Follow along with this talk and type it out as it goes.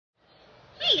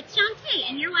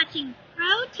and you're watching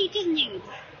Pro Teaches News.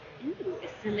 Ooh, is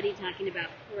somebody talking about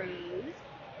pros?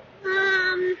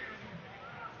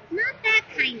 Not that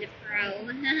kind of pro.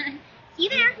 See you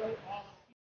there.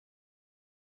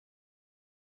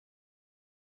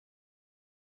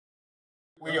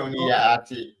 We don't need that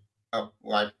actually. Oh,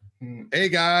 what? Hey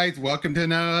guys, welcome to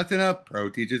another lesson of Pro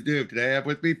Teaches News. Today I have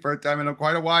with me, first time in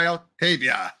quite a while,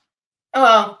 Tavia.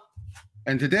 Hello.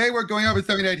 And today we're going over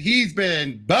something that he's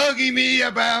been bugging me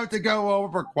about to go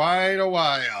over for quite a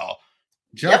while.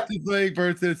 Justice League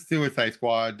versus Suicide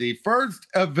Squad, the first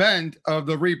event of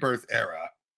the Rebirth era.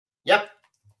 Yep.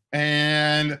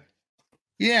 And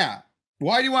yeah,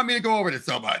 why do you want me to go over this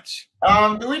so much?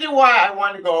 The reason why I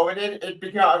want to go over it is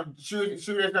because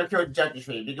Shooter's gonna kill Justice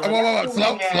League.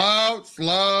 Whoa,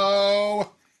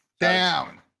 slow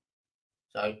down.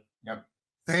 Sorry. Yep.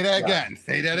 Say that again.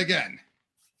 Say that again.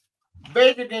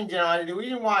 Basically, John, the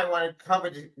reason why I want to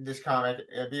cover this comic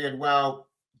is because, well,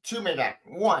 two main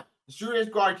factors. One, Shooter's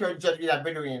gonna kill Justice League, that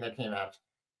video game that came out.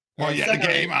 Well, yeah, the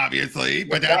game, obviously,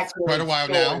 but that's quite a while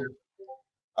now.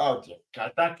 Oh dear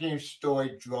God, that game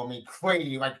story drove me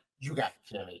crazy. Like, you got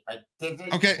to kill me. Like,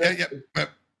 okay, yeah,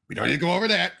 but we don't need to go over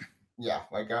that. Yeah,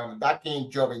 like that game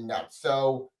drove me nuts.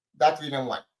 So that's reason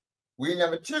one. Reason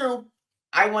number two,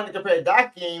 I want to compare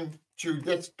that game to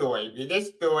this story. This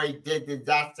story did the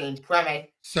exact same premise.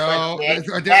 So it's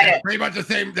pretty much the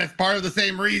same. That's part of the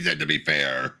same reason, to be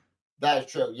fair. That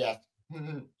is true. Yes.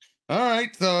 All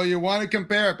right, so you want to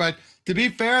compare it, but to be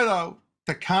fair though,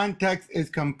 the context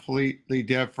is completely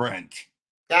different.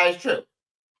 That is true.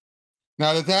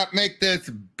 Now, does that make this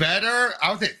better?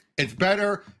 I would say it's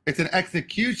better. It's an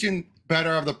execution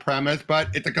better of the premise,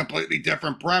 but it's a completely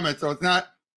different premise. So it's not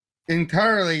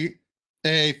entirely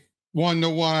a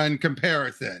one-to-one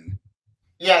comparison.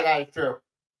 Yeah, that is true.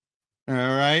 All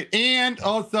right. And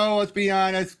also, let's be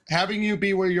honest, having you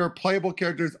be where your playable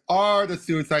characters are the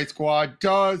Suicide Squad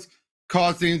does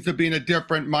cause things to be in a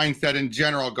different mindset in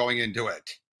general going into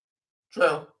it.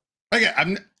 True.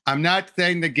 Again, I'm not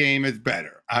saying the game is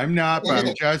better. I'm not, but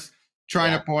I'm just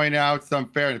trying to point out some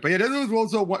fairness. But yeah, this was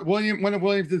also one of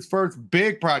Williams' first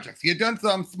big projects. He had done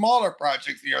some smaller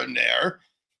projects here and there,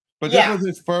 but this was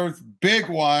his first big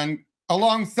one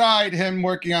alongside him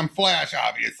working on Flash,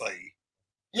 obviously.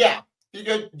 Yeah,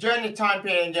 because during the time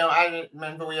period, I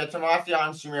remember we had Tom Ossie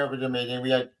on streamer over the meeting. We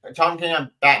had Tom King on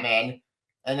Batman.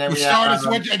 And then we started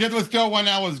switching. This was still when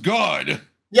that was good.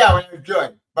 Yeah, when it was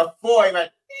good. Before he went.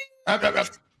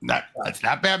 That's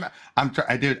not bad.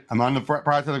 I'm on the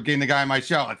process of getting the guy on my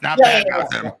show. It's not bad.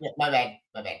 My bad.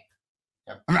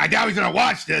 Yeah. I mean, I doubt he's gonna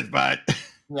watch this, but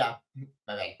yeah,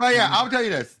 my bad. But yeah, I'll tell you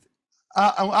this.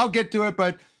 I'll get to it,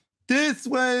 but this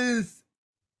was.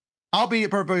 I'll be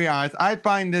perfectly honest. I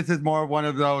find this is more one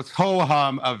of those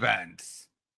ho-hum events.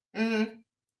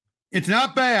 It's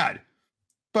not bad,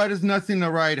 but it's nothing to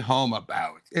write home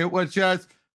about. It was just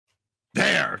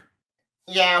there.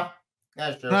 Yeah,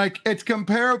 that's true. Like, it's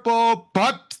comparable,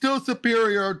 but still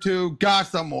superior to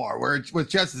Gotham War, where it was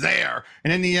just there,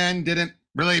 and in the end, didn't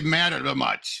really matter that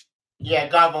much. Yeah,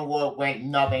 Gotham War went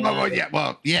nothing.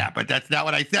 Yeah, but that's not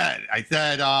what I said. I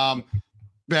said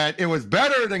that it was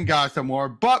better than Gotham War,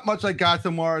 but much like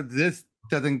Gotham War, this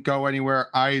doesn't go anywhere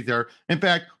either. In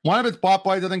fact, one of its plot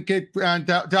points doesn't get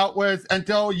dealt with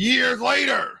until years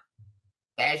later.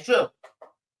 That's true.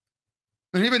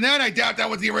 And even then, I doubt that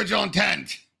was the original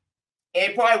intent.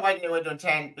 It probably wasn't the original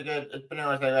intent because it's been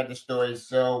honest, I read the stories,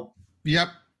 so. Yep.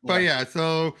 But yeah,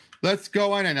 so let's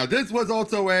go on. Now, this was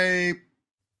also a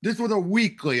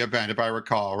weekly event, if I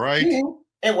recall, right?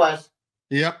 It was.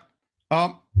 Yep.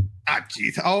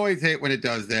 Jeez, I always hate when it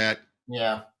does that.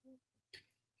 Yeah.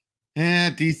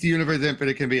 And DC Universe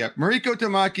Infinite can be up. Mariko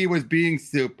Tamaki was being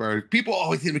super. People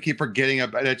always seem to keep forgetting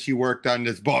about that she worked on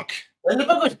this book. And the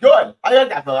book was good. I like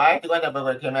that book. I actually like that book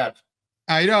when it came out.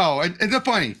 I know. And it's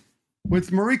funny.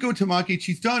 With Mariko Tamaki,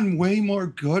 she's done way more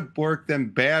good work than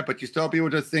bad, but you still be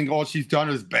able to think all she's done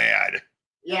is bad.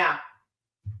 Yeah.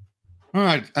 All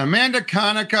right. Amanda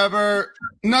Kana cover.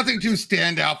 Nothing too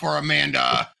stand out for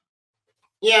Amanda.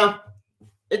 Yeah.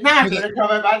 It's not a good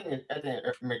cover, but I think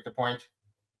it makes the point.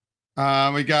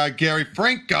 We got Gary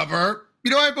Frank cover. You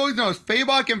know, I've always noticed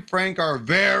Fabok and Frank are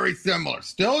very similar.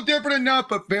 Still different enough,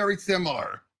 but very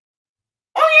similar.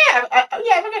 Oh, yeah.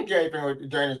 I forgot Gary Frank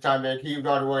during this time that he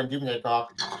got to work and Doomsday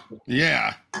Cop.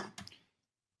 Yeah.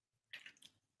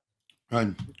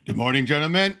 Good morning,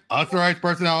 gentlemen. Authorized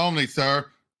personnel only, sir.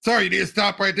 Sir, you need to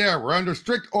stop right there. We're under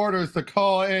strict orders to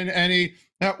call in any.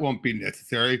 That won't be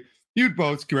necessary. You'd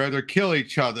both rather kill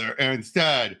each other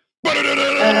instead.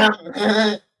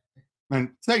 And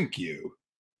thank you.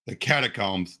 The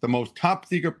catacombs, the most top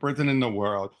secret prison in the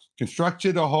world,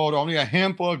 constructed to hold only a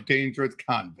handful of dangerous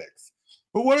convicts.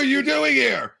 But what are you doing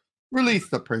here? Release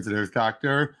the prisoners,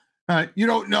 Doctor. You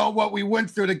don't know what we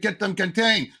went through to get them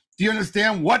contained. Do you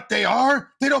understand what they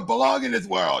are? They don't belong in this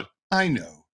world. I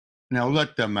know. Now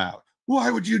let them out. Why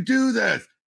would you do this?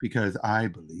 Because I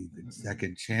believe in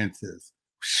second chances.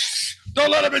 Shh,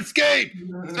 don't let them escape.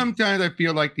 Sometimes I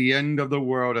feel like the end of the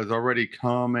world has already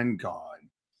come and gone.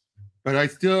 But I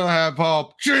still have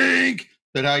hope. Drink!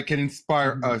 That I can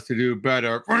inspire us to do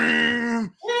better. And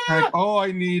all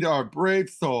I need are brave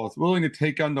souls willing to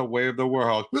take on the way of the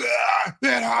world.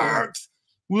 That hurts.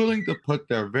 Willing to put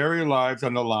their very lives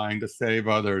on the line to save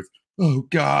others. Oh,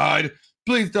 God.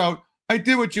 Please don't. I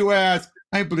did what you asked.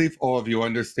 I believe all of you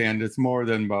understand this more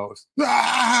than most.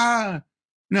 Now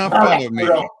follow me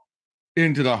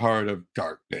into the heart of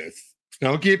darkness.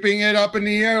 Still keeping it up in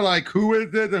the air like, who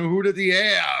is this and who does he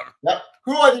have? Yep.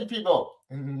 Who are these people?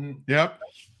 Yep.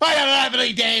 What a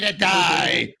lovely day to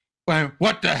die.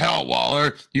 What the hell,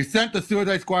 Waller? You sent the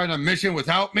Suicide Squad on a mission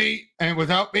without me? And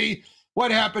without me? What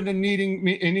happened to needing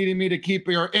me to keep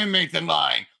your inmates in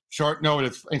line? Short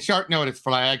notice,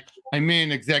 Flag. I made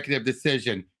an executive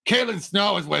decision. Caitlin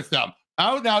Snow is with them.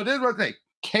 Oh, now this was it.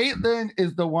 Caitlin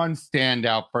is the one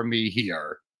standout for me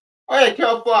here. Oh, yeah,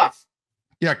 Killer Frost.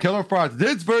 Yeah, Killer Frost.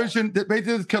 This version, this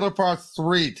is Killer Frost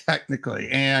 3, technically.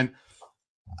 And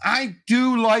I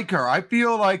do like her. I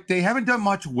feel like they haven't done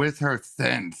much with her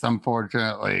since,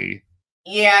 unfortunately.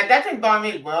 Yeah, that didn't bother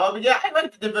me as well. But yeah, I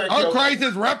like the version. Oh,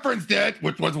 Crisis referenced it,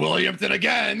 which was Williamson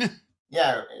again.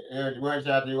 Yeah, it was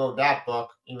after you wrote that book.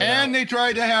 And they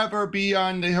tried to have her be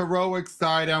on the heroic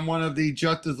side on one of the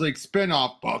Justice League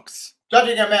spin-off books.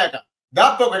 Judging America.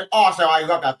 That book was awesome. I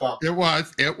love that book. It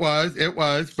was.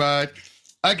 But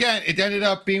again, it ended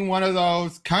up being one of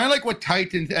those, kind of like what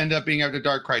Titans ended up being after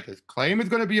Dark Crisis. Claim is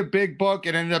going to be a big book.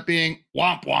 It ended up being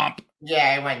womp womp.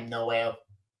 Yeah, it went nowhere.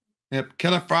 Yep,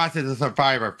 Killer Frost is a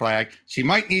survivor, Flag. She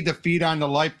might need to feed on the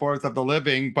life force of the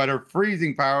living, but her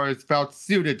freezing powers felt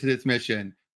suited to this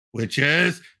mission, which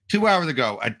is 2 hours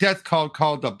ago, a death cult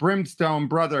called the Brimstone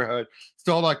Brotherhood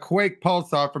stole a Quake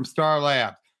pulsar from Star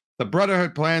Labs. The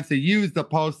Brotherhood plans to use the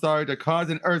pulsar to cause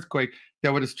an earthquake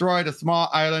that would destroy the small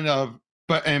island of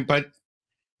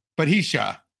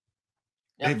Bahisha.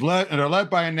 Yep. They're led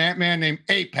by a man named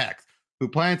Apex, who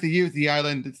plans to use the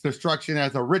island's destruction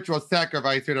as a ritual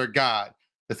sacrifice to their god.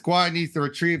 The squad needs to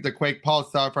retrieve the Quake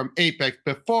pulsar from Apex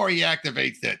before he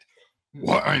activates it.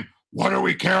 What do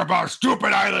we care about a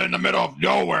stupid island in the middle of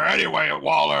nowhere anyway,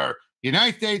 Waller? The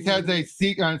United States has a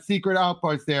secret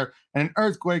outpost there, and an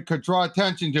earthquake could draw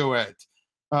attention to it.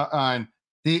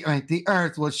 The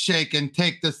earth will shake and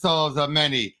take the souls of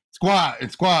many.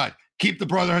 Squad, keep the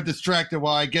Brotherhood distracted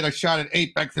while I get a shot at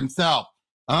Apex himself.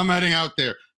 I'm heading out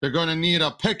there. They're going to need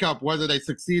a pickup whether they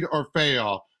succeed or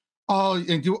fail.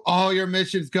 Do all your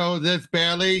missions go this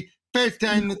badly? First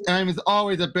time is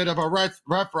always a bit of a rough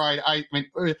ride. A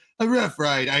rough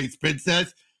ride, Ice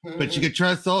Princess. But you can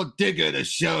trust old Digger to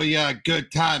show you a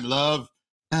good time, love.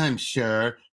 I'm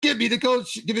sure. Give me the cold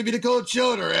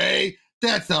shoulder, eh?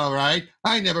 That's all right.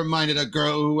 I never minded a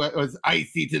girl who was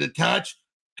icy to the touch.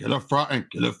 Killer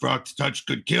Frog's touch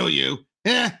could kill you.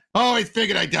 Always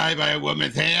figured I'd die by a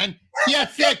woman's hand. You're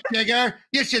sick, Digger.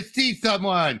 You should see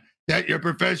someone. That your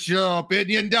professional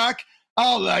opinion, Doc?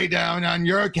 I'll lie down on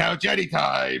your couch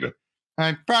anytime.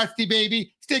 I'm Frosty,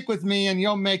 baby. Stick with me and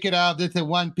you'll make it out of this in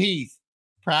one piece.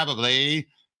 Probably.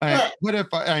 What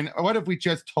if we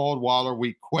just told Waller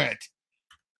we quit?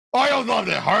 I don't love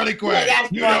that. Harley Quinn. Yeah,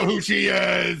 you know who she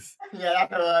is. Yeah,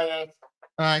 that's hilarious.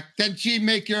 All right. Then she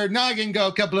make your noggin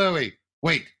go kablooey.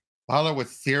 Wait, Waller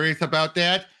was serious about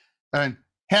that? And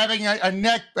having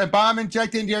a bomb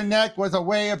injected into your neck was a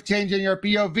way of changing your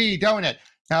POV, don't it?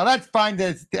 Now let's find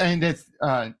this damn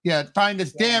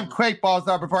Quake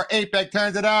pulsar before Apex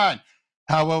turns it on.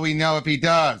 How will we know if he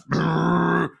does?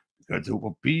 Because it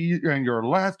will be in your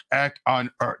last act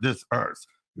on this earth.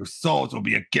 Your souls will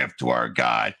be a gift to our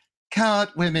God.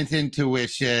 Count women's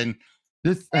intuition.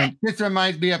 This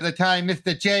reminds me of the time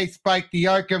Mr. J spiked the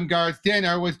Arkham Guard's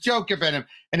dinner with joke about him,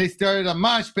 and he started a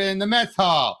mosh pit in the mess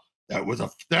hall. That was a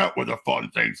fun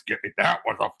Thanksgiving.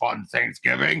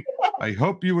 I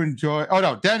hope you enjoy. Oh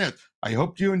no, Dennis. I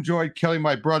hope you enjoyed killing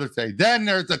my brother today. Then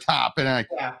there's the top, and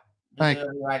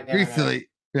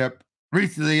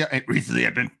recently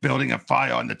I've been building a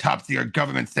file on the top secret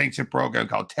government sanctioned program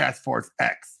called Task Force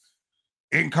X.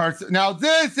 Now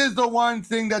this is the one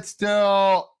thing that's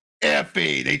still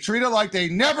iffy. They treat it like they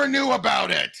never knew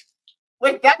about it.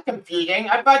 Wait, that's confusing.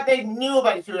 I thought they knew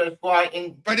about the Suicide Squad.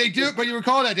 But they do. But you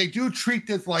recall that they do treat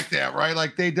this like that, right?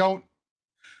 Like they don't.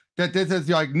 that this is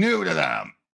like new to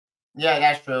them. Yeah,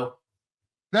 that's true.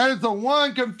 That is the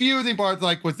one confusing part. It's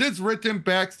like, was this written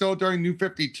back still during New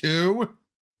 52?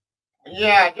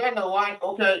 Yeah, you know what?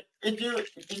 Okay, if you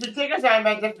take us on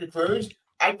about Jessica Cruz,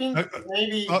 I think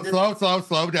maybe slow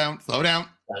down.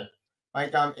 Okay.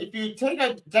 Like if you take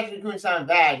a Jessica Cruz on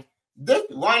bad, this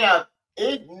lineup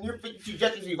is New 52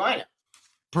 Justice League lineup.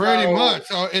 Pretty much.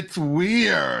 So it's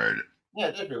weird.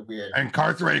 Yeah, that's real weird.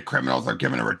 Incarcerated criminals are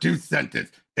given a reduced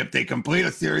sentence if they complete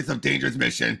a series of dangerous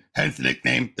missions, hence the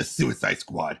nickname the Suicide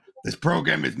Squad. This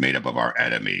program is made up of our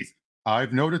enemies.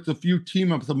 I've noticed a few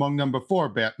team-ups among them before,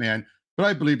 Batman, but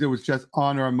I believe it was just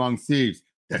honor among thieves.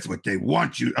 That's what they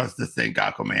want us to think,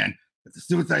 Aquaman. If the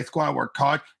Suicide Squad were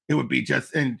caught, it would be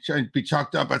be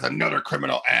chalked up as another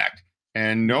criminal act,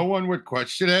 and no one would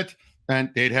question it, and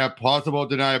they'd have plausible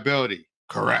deniability.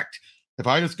 Correct. If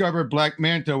I discovered Black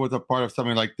Manta was a part of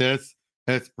something like this,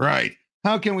 that's right.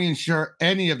 How can we ensure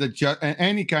any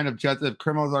kind of justice if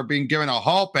criminals are being given a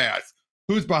hall pass?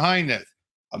 Who's behind this?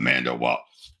 Amanda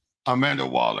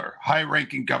Waller,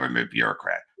 high-ranking government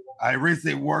bureaucrat. I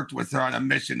recently worked with her on a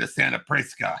mission to Santa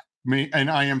Prisca.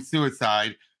 I am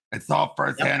Suicide, and saw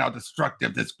firsthand how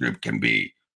destructive this group can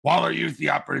be. Waller used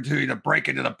the opportunity to break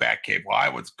into the Batcave while I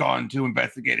was gone to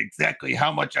investigate exactly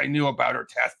how much I knew about her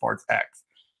Task Force X.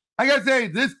 I gotta say,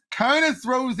 this kind of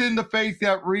throws in the face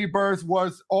that Rebirth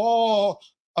was all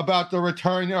about the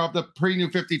return of the pre-New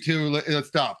 52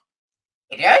 stuff.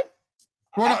 It does?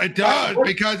 Well, no, it does,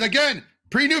 because again,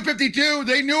 pre-New 52,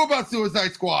 they knew about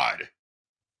Suicide Squad.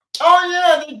 Oh,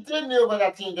 yeah, they did know about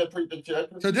that team that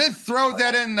pre-52. So this throws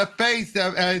that in the face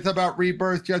that it's about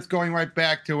Rebirth just going right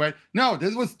back to it. No,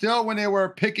 this was still when they were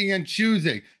picking and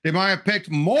choosing. They might have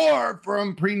picked more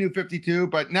from pre-New 52,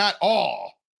 but not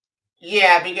all.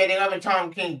 Yeah, because they have a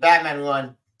Tom King Batman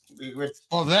run.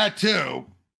 Well, that too.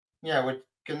 Yeah, which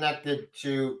connected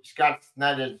to Scott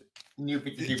Snyder's New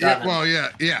 52 Batman. Well,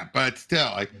 yeah, but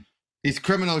still, like, these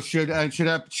criminals should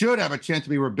have a chance to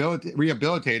be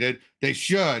rehabilitated. They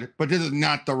should, but this is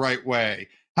not the right way.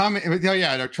 How many?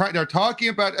 Yeah, they're talking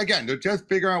about, again, they're just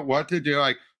figuring out what to do.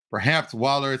 Like, perhaps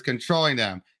Waller is controlling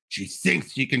them. She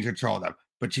thinks she can control them,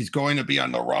 but she's going to be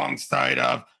on the wrong side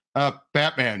of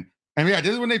Batman. And yeah,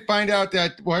 this is when they find out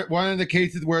that one of the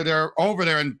cases where they're over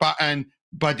there in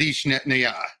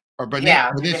Badishnia or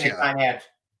Badishnia.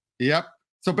 Yep.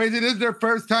 So basically, this is their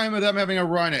first time of them having a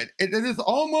run at it. It is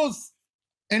almost,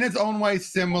 in its own way,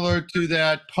 similar to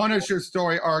that Punisher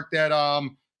story arc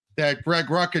that Greg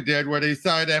Rucka did, where they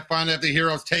decided to find out the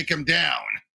heroes take him down.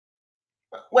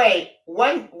 Wait,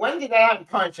 when did that happen,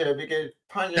 Punisher? Because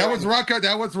Punisher that was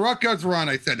Rucka's run.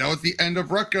 I said that was the end of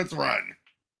Rucka's run.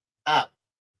 I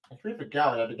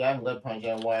forgot that because I haven't lived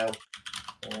Punisher in a while.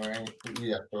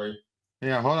 That story.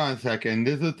 Yeah, hold on a second.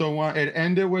 This is the one. It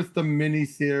ended with the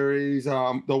miniseries,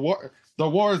 the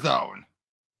War Zone.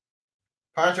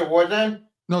 Punisher War Zone?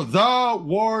 No, the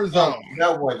War Zone.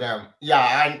 The War Zone.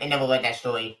 Yeah, I never read that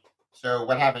story. So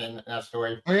what happened in that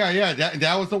story? Oh yeah.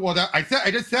 That was the one. I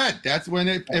just said that's when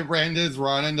it ran his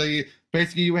run, and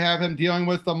basically you have him dealing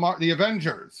with the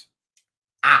Avengers.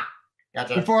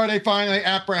 Gotcha. Before they finally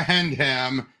apprehend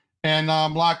him and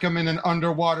lock him in an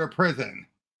underwater prison.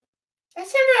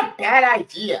 That's not a bad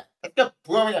idea. Let's go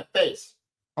blow in the face.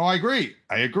 Oh, I agree.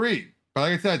 But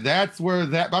like I said, that's where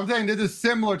that. But I'm saying this is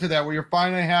similar to that, where you're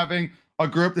finally having a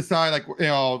group decide, like,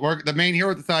 the main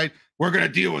hero decide we're gonna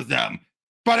deal with them.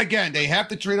 But again, they have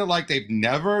to treat it like they've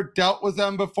never dealt with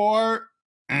them before.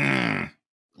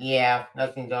 Yeah,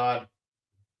 that seems odd.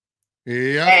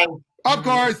 Yeah. Of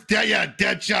course,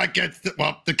 Deadshot gets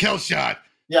the kill shot.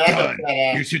 Yeah, done.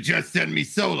 You should just send me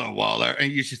Solo, Waller.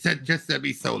 And you should just send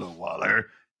me Solo, Waller.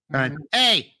 And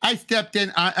hey, I stepped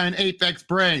in on Apex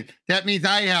Brain. That means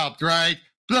I helped, right?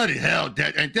 Bloody hell,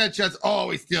 Deadshot's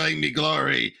always stealing me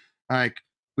glory. Like,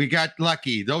 we got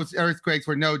lucky. Those earthquakes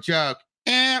were no joke.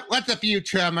 What's a few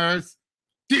tremors?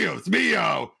 Dios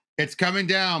mio! It's coming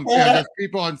down. There's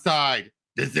people inside.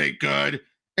 This ain't good.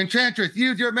 Enchantress,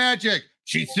 use your magic.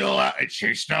 She's still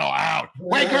out.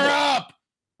 Wake her up!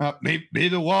 Maybe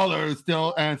the Waller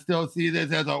still see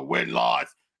this as a win-loss.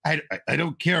 I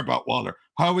don't care about Waller.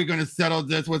 How are we going to settle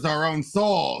this with our own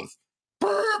souls?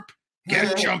 Burp!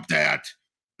 Get jumped at.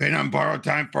 Been on borrowed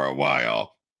time for a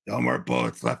while. No more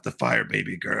bullets left to fire,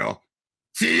 baby girl.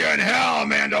 See you in hell,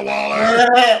 Amanda Waller.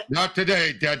 Not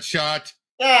today, Deadshot.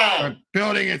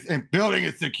 Building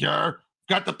is secure.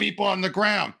 Got the people on the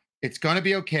ground. It's going to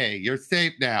be okay. You're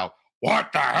safe now.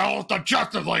 What the hell is the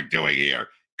Justice League doing here?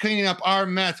 Cleaning up our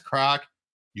mess, Croc.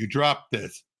 You dropped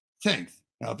this. Thanks.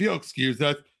 Now, if you'll excuse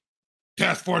us,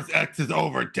 Task Force X is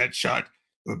over, Deadshot. It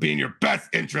would be in your best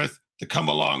interest to come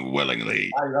along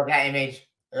willingly. I love that image.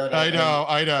 I know.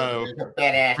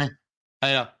 Badass.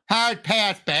 I know. Hard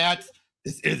pass, Bats.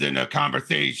 This isn't a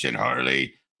conversation,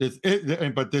 Harley.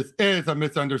 But this is a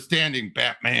misunderstanding,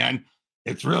 Batman.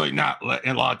 It's really not,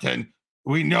 Lawton.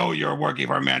 We know you're working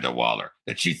for Amanda Waller,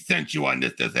 that she sent you on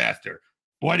this disaster.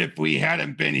 What if we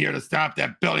hadn't been here to stop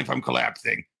that building from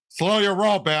collapsing? Slow your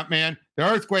roll, Batman. The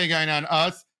earthquake going on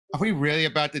us. Are we really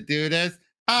about to do this?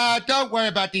 Don't worry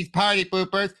about these party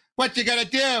poopers. What you gonna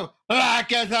do?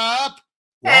 Lock us up?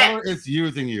 Waller is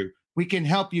using you. We can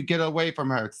help you get away from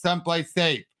her someplace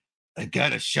safe. I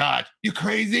got a shot. You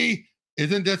crazy?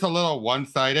 Isn't this a little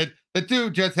one-sided? The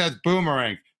dude just has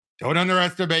boomerangs. Don't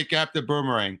underestimate Captain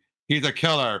Boomerang. He's a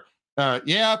killer.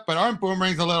 Yeah, but aren't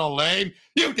boomerangs a little lame?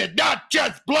 You did not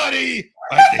just bloody!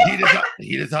 The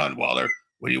heat is on, Waller.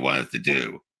 What do you want us to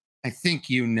do? I think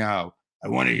you know. I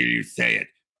want to hear you say it.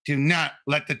 Do not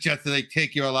let the Justice League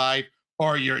take you alive,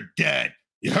 or you're dead.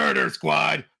 You heard her,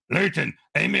 squad. Leighton,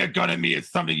 aiming a gun at me is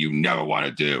something you never want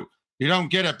to do. You don't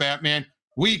get it, Batman.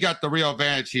 We got the real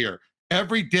advantage here.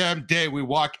 Every damn day we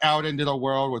walk out into the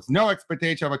world with no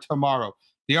expectation of a tomorrow.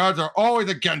 The odds are always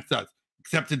against us.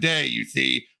 Except today, you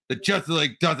see, the Justice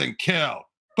League doesn't kill.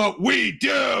 But we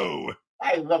do!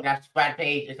 I love that spread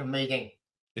page. It's amazing.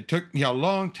 It took me a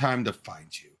long time to find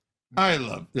you. I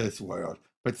love this world,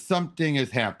 but something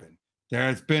has happened. There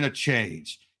has been a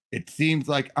change. It seems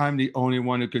like I'm the only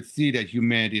one who could see that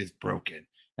humanity is broken,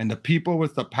 and the people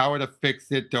with the power to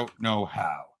fix it don't know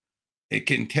how.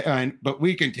 But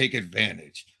we can take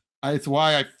advantage. It's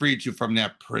why I freed you from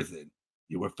that prison.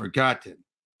 You were forgotten.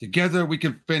 Together we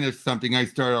can finish something I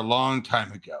started a long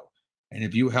time ago. And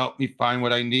if you help me find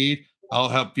what I need, I'll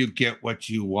help you get what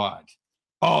you want.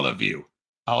 All of you.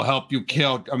 I'll help you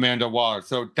kill Amanda Waller.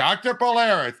 So Dr.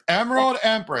 Polaris, Emerald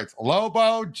Empress,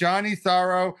 Lobo, Johnny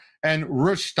Sorrow, and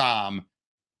Rustam.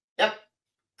 Yep.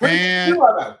 And 52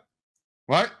 of them.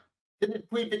 what?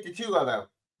 Pre-52 of them.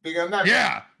 Because remember,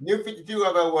 Yeah. new 52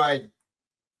 of them was...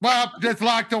 Well, just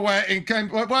locked away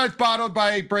and was bottled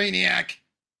by a brainiac.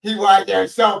 He was there.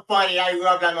 So funny. I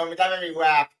love that moment. That made me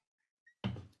laugh.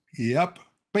 Yep.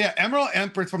 But yeah, Emerald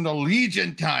Empress from the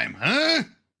Legion time, huh?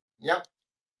 Yep.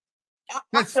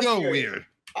 That's so weird.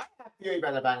 I have theory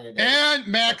about the Batman today. And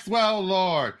Maxwell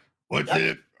Lord. What's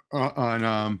it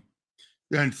on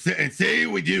and say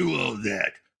we do all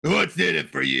that. What's in it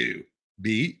for you?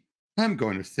 B, I'm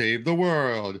going to save the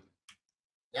world.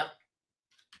 Yep.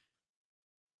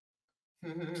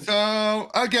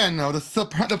 So again, though,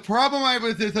 the problem I have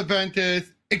with this event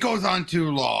is it goes on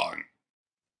too long.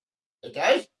 It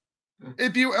does?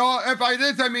 If by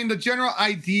this I mean the general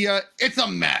idea, it's a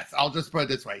mess. I'll just put it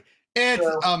this way. It's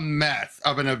a mess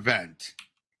of an event.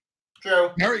 True.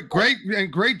 Very great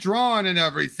and great drawing and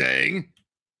everything.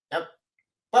 Yep.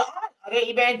 But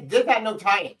this had no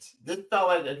tie-ins. This felt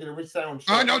like it was its own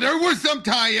show. I know there were some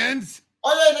tie-ins.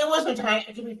 Oh yeah, there was some tie-ins.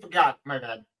 I completely forgot. My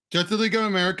bad. Justice League of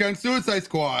America and Suicide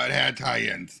Squad had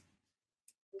tie-ins.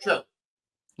 True.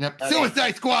 Yep. Okay.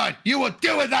 Suicide Squad, you will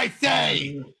do as I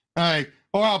say. All right.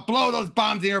 Or I'll blow those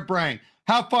bombs in your brain.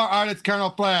 How far out is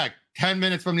Colonel Flag? 10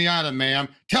 minutes from the island, ma'am.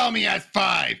 Tell me as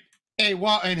 5. Hey,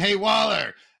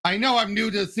 Waller, I know I'm new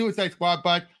to the Suicide Squad,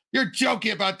 but you're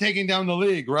joking about taking down the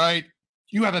League, right?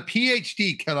 You have a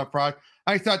PhD, Killer Frog.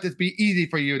 I thought this would be easy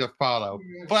for you to follow.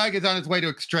 Flag is on his way to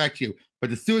extract you, but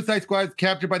the Suicide Squad is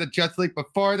captured by the Justice League.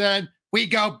 Before then, we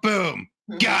go boom.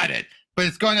 Got it. But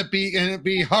it's going to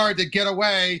be hard to get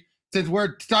away since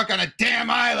we're stuck on a damn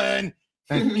island.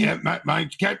 And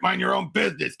can't mind your own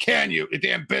business, can you? The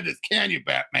damn business, can you,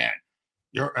 Batman?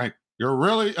 You're going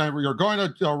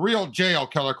to a real jail,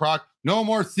 Killer Croc. No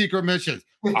more secret missions.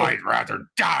 I'd rather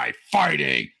die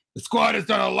fighting. The squad has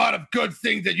done a lot of good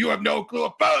things that you have no clue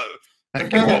about.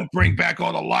 And you won't bring back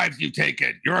all the lives you've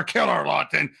taken. You're a killer,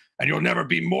 Lawton, and you'll never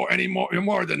be more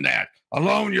than that.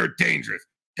 Alone, you're dangerous.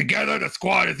 Together, the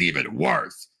squad is even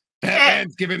worse.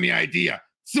 Batman's giving me idea.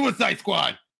 Suicide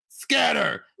Squad,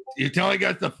 scatter. You telling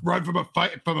us to run from a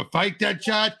fight,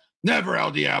 Deadshot? Never,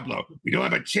 El Diablo. We don't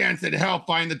have a chance in hell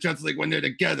find the Justice League when they're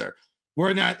together.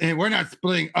 We're not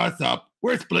splitting us up.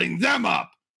 We're splitting them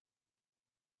up.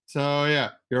 So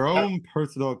yeah, your own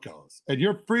personal goals, and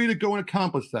you're free to go and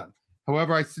accomplish them.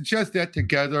 However, I suggest that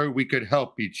together we could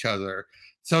help each other,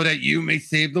 so that you may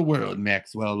save the world,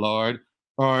 Maxwell Lord.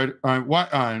 Or what?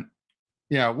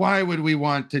 Yeah. Why would we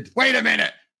want to? Wait a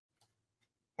minute.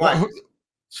 What?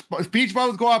 Speech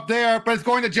bubbles go up there, but it's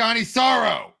going to Johnny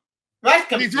Sorrow.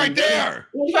 He's right there.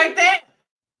 He's right there.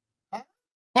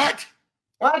 What?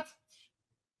 What?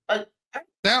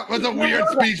 That was a weird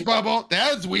speech bubble.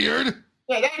 That was weird.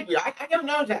 Yeah, that is weird. I don't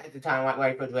know that at the time when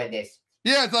I first read this.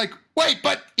 Yeah, it's like, wait,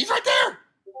 but he's right there.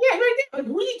 Yeah, right there.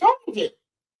 Who are you talking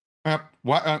to?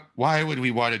 Why would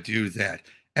we want to do that?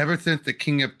 Ever since the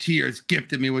King of Tears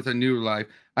gifted me with a new life,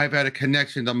 I've had a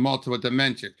connection to multiple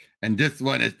dimensions, and this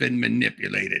one has been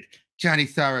manipulated. Johnny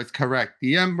Sarah is correct.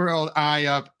 The Emerald Eye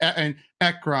of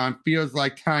Ekron feels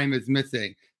like time is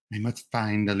missing. I must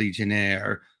find the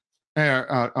Legionnaire.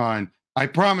 I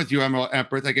promise you, Emerald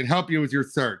Empress, I can help you with your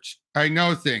search. I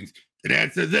know things. It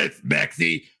answers this,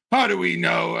 Maxie. How do we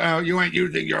know you ain't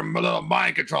using your little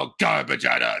mind control garbage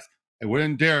on us? I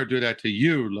wouldn't dare do that to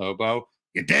you, Lobo.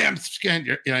 You damn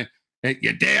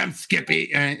you damn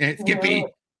Skippy. Skippy.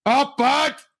 Oh,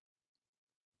 but.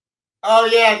 Oh,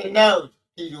 yeah, the nose.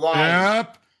 He's lying.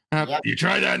 Yep. You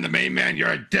try that in the main man,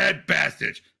 you're a dead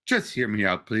bastard. Just hear me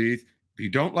out, please. If you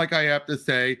don't like I have to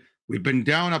say, we've been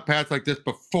down a path like this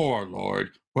before,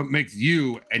 Lord. What makes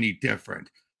you any different?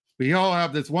 We all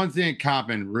have this one thing in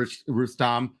common,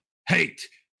 Rustam. Hate.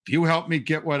 If you help me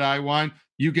get what I want,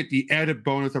 you get the added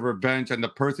bonus of revenge on the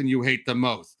person you hate the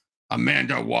most,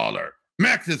 Amanda Waller.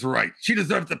 Max is right. She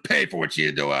deserves to pay for what she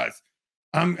did to us.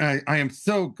 I'm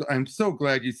so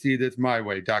glad you see this my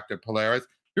way, Dr. Polaris.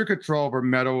 Your control over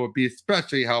Meadow will be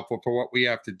especially helpful for what we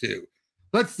have to do.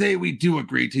 Let's say we do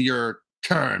agree to your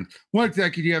terms. What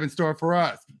exactly do you have in store for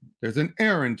us? There's an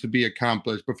errand to be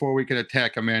accomplished before we can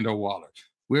attack Amanda Waller.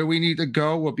 Where we need to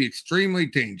go will be extremely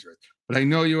dangerous, but I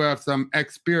know you have some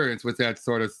experience with that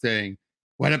sort of thing.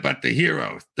 What about the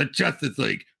heroes, the Justice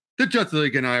League? The Justice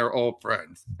League and I are old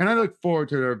friends, and I look forward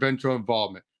to their eventual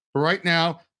involvement. For right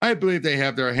now, I believe they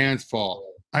have their hands full.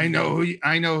 I know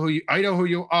who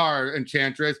you are,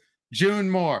 Enchantress. June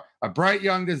Moore, a bright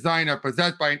young designer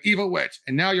possessed by an evil witch,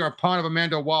 and now you're a pawn of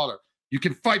Amanda Waller. You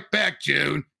can fight back,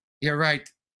 June. You're right,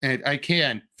 and I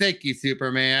can. Thank you,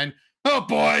 Superman. Oh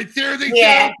boy, seriously,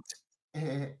 yeah.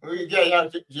 We get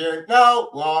out to June. No,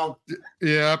 wrong.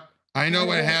 Yep, I know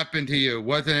what happened to you.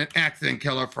 Wasn't an accident,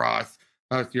 Killer Frost.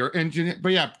 Your engineer,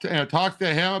 but yeah, talk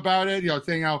to him about it.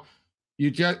 Saying how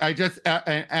I just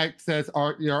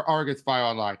accessed your Argus file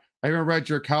online. I even read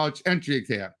your college entry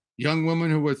exam. Young woman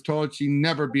who was told she'd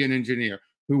never be an engineer,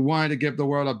 who wanted to give the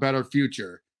world a better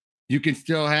future. You can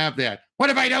still have that. What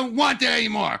if I don't want it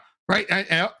anymore? Right?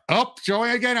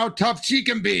 Showing again how tough she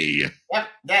can be. Yep,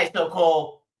 that's so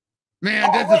cool.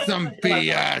 Man, this is some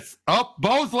BS.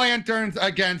 Both lanterns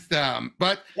against them.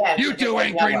 But you two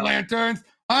ain't Green Lanterns.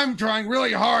 I'm trying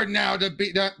really hard now to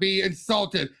be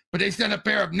insulted, but they sent a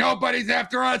pair of nobodies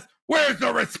after us. Where's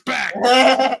the respect?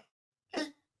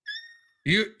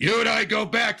 You and I go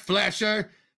back,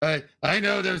 Flasher. I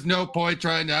know there's no point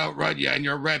trying to outrun you in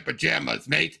your red pajamas,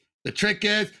 mate. The trick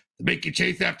is to make you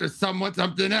chase after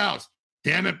something else.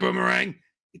 Damn it, Boomerang.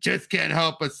 You just can't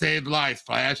help but save lives,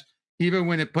 Flash, even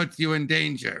when it puts you in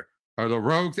danger. Are the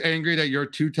rogues angry that you're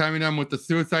two-timing them with the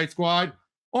Suicide Squad?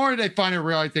 Or did they finally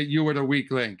realize that you were the weak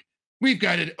link? We've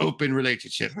got an open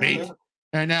relationship, mate.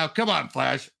 And now, come on,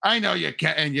 Flash. I know you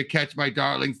catch my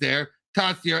darlings there.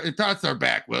 Toss her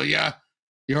back, will ya?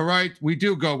 You're right. We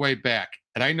do go way back.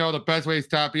 And I know the best way to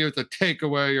stop you is to take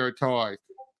away your toys.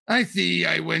 I see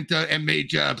I went and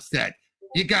made you upset.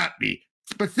 You got me.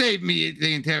 But save me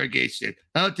the interrogation.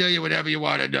 I'll tell you whatever you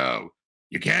want to know.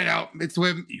 You can't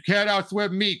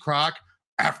outswim me, Croc.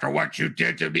 After what you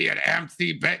did to me at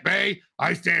Amnesty Bay,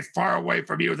 I stay as far away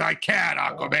from you as I can,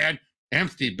 Aquaman.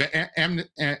 Amnesty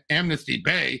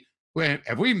Bay?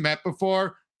 Have we met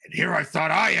before? And here I thought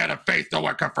I had a face no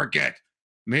one could forget.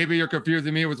 Maybe you're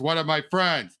confusing me with one of my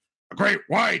friends. A great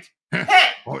white.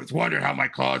 Always wondered how my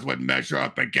claws would measure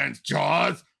up against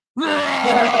Jaws.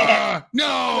 No!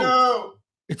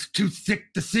 It's too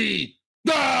thick to see.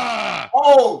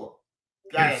 Oh!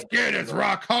 Your skin is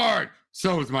rock hard.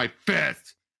 So is my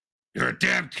fist. You're a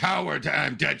damn coward,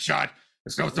 Deadshot.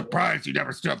 It's no surprise you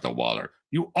never stood up to Waller.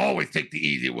 You always take the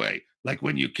easy way, like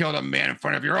when you killed a man in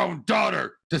front of your own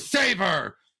daughter to save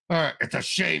her. It's a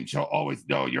shame she'll always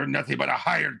know you're nothing but a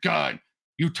hired gun.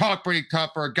 You talk pretty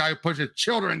tough for a guy who pushes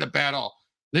children into battle.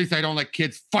 At least I don't let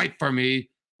kids fight for me.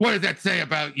 What does that say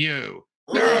about you?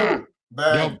 Ooh,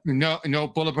 no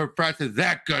bulletproof vest is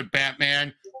that good,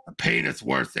 Batman. The pain is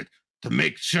worth it to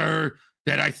make sure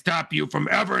that I stop you from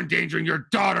ever endangering your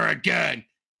daughter again.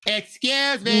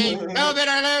 Excuse me. No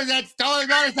better lose that stolen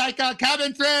motorcycle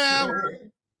coming through.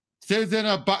 Susan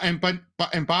and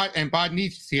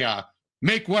Bonicia,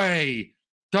 make way.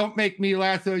 Don't make me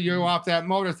lasso you off that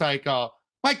motorcycle.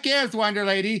 What gives, Wonder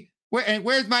Lady?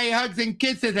 Where's my hugs and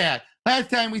kisses at? Last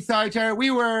time we saw each other,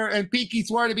 we were, and Pinky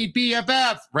swore to be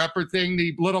BFFs, referencing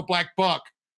the Little Black Book.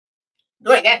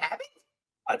 Wait, that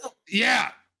happened? Yeah.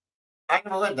 I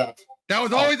never read that. That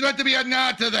was always meant to be a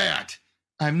nod to that.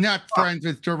 I'm not friends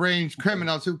with deranged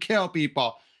criminals who kill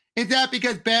people. Is that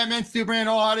because Batman, Superman, and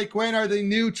Harley Quinn are the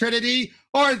new Trinity?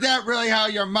 Or is that really how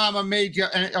your mama made you?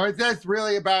 Or is this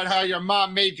really about how your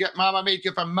mama made you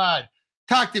from mud?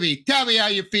 Talk to me. Tell me how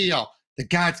you feel. The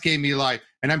gods gave me life,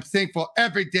 and I'm thankful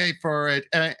every day for it.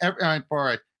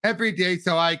 Every day,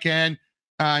 so I can.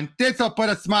 This will put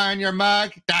a smile on your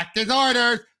mug. Doctor's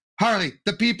orders. Harley,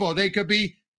 the people, they could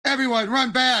be everyone.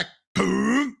 Run back.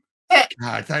 Boom.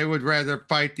 Gods, I would rather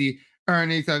fight the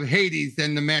Ernie's of Hades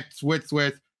than the Max Wits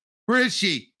with. Where is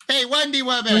she? Hey, Wendy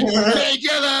Woman. Made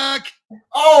you look.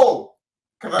 Oh,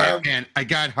 come on. And I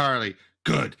got Harley.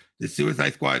 Good. The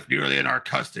Suicide Squad is nearly in our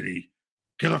custody.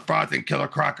 Killer Frost and Killer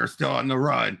Croc are still on the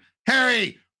run.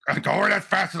 Harry, I'm going as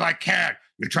fast as I can.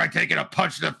 You try taking a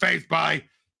punch in the face by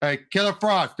Killer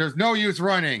Frost. There's no use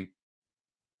running.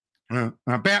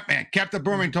 Batman, Captain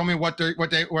Boomerang told me what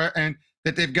they were and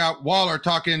that they've got Waller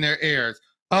talking in their ears.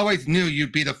 Always knew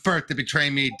you'd be the first to betray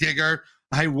me, Digger.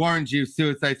 I warned you,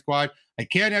 Suicide Squad. I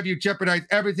can't have you jeopardize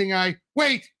everything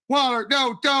Wait, Waller,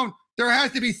 no, don't. There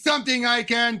has to be something I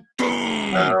can.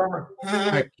 Boom!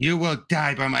 You will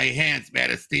die by my hands, Man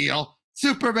of Steel.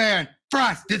 Superman,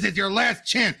 Frost, this is your last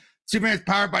chance. Superman is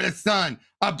powered by the sun.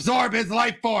 Absorb his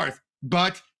life force.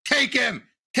 But take him.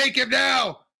 Take him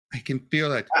now. I can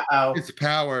feel it. His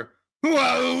power.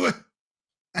 Whoa!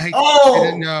 I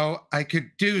didn't know I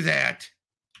could do that.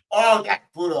 Oh, that's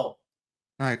brutal.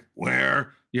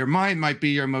 Where your mind might be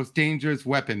your most dangerous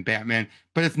weapon, Batman,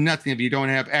 but it's nothing if you don't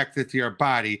have access to your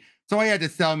body. So I had to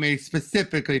sell me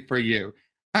specifically for you.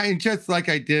 Just like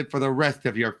I did for the rest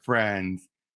of your friends.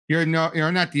 You're not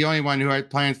the only one who had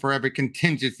plans for every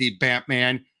contingency,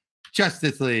 Batman.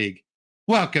 Justice League.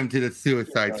 Welcome to the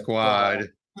Suicide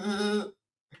Squad.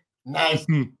 Nice.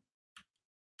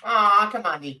 Aw, come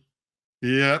on, D.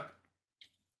 Yep.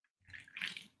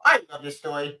 I love this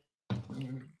story.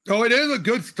 Oh, it is a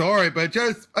good story, but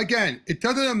just, again, it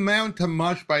doesn't amount to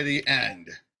much by the end.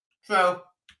 So,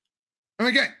 I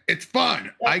mean, again, it's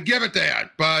fun. I give it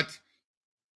that, but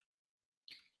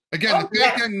again,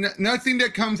 nothing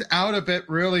that comes out of it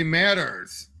really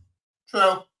matters.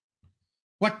 True.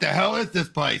 What the hell is this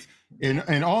place?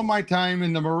 In all my time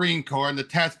in the Marine Corps and the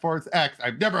Task Force X,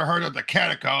 I've never heard of the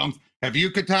catacombs. Have you,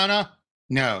 Katana?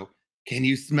 No. Can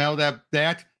you smell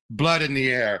that blood in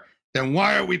the air? Then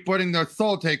why are we putting the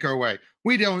Soul Taker away?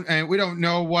 We don't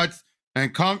know what's.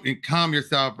 And calm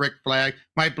yourself, Rick Flag.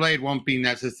 My blade won't be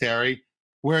necessary.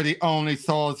 We're the only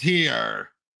souls here.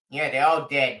 Yeah, they're all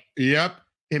dead. Yep.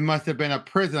 It must have been a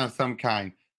prison of some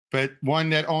kind, but one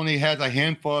that only has a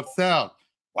handful of cells.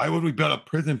 Why would we build a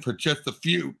prison for just a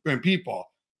few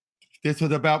people? This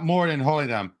was about more than holding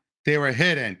them. They were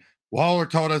hidden. Waller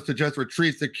told us to just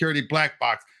retrieve security black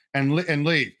box and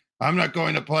leave. I'm not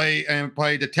going to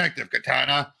play detective,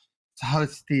 Katana. Solid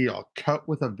steel, cut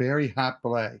with a very hot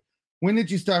blade. When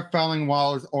did you start following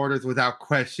Waller's orders without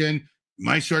question?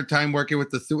 My short time working with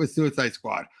the Suicide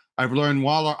Squad, I've learned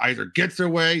Waller either gets her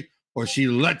way or she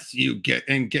lets you get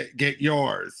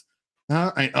yours.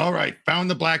 All right, found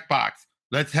the black box.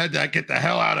 Let's get the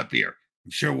hell out of here.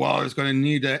 I'm sure Waller's going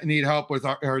to need help with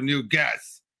her new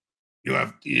guests. You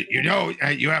have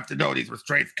to know these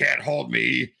restraints can't hold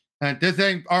me. This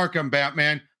ain't Arkham,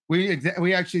 Batman.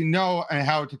 We actually know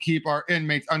how to keep our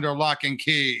inmates under lock and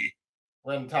key.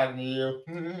 When talking to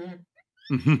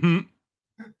you.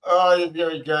 Oh, you're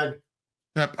very good.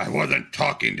 Yep, I wasn't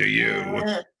talking to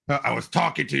you. I was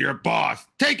talking to your boss.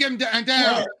 Take him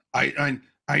down.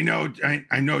 I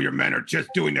know your men are just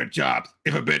doing their jobs,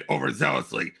 if a bit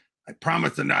overzealously. I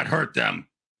promise to not hurt them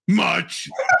much.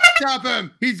 Stop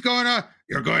him.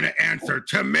 You're going to answer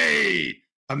to me,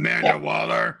 Amanda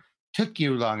Waller. Took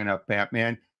you long enough,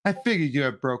 Batman. I figured you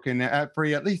had broken that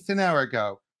free at least an hour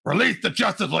ago. Release the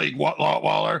Justice League,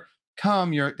 Waller.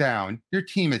 Calm down. Your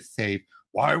team is safe.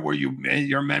 Why were your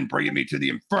men bringing me to the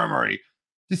infirmary?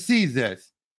 To seize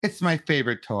this. It's my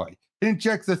favorite toy. It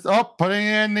injects us up, putting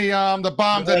in the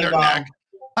bombs in their neck.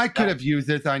 I could have used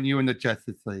this on you in the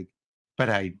Justice League, but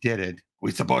I didn't.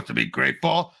 We supposed to be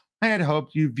grateful? I had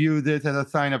hoped you view this as a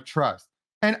sign of trust,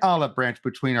 an olive branch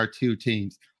between our two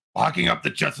teams. Locking up the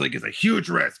Justice League is a huge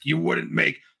risk. You wouldn't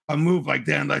make a move like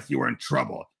that unless you were in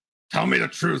trouble. Tell me the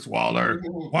truth, Waller.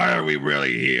 Why are we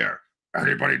really here?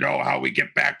 Everybody know how we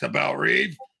get back to Belle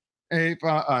Reeve? Hey,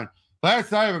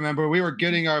 last I remember, we were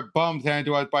getting our bums handed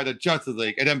to us by the Justice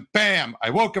League, and then bam,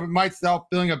 I woke up myself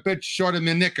feeling a bit short of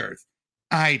my knickers.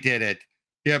 I did it.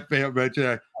 Yep,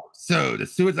 so the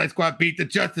Suicide Squad beat the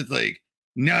Justice League.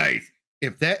 Nice.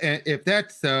 If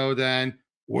that's so, then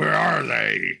where are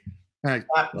they?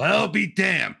 Well, be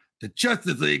damned. The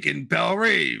Justice League in Belle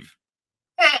Reeve.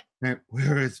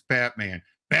 Where is Batman?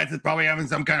 Bats is probably having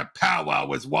some kind of powwow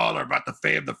with Waller about the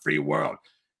fate of the free world.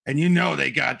 And you know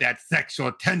they got that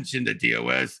sexual tension to deal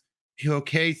with. You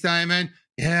okay, Simon?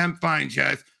 Yeah, I'm fine,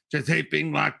 Jess. Just hate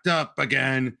being locked up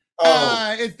again.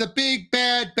 Is the big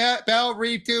bad bell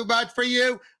read too much for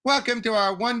you? Welcome to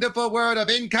our wonderful world of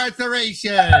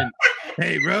incarceration.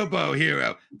 Hey, Robo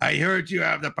Hero, I heard you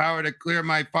have the power to clear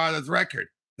my father's record.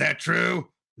 That true?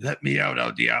 Let me out,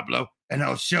 El Diablo, and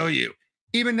I'll show you.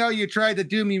 Even though you tried to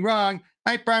do me wrong,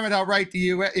 I promise I'll write to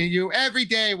you every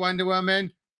day, Wonder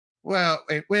Woman. Well.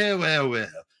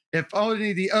 If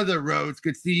only the other roads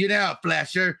could see you now,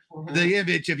 Flasher. The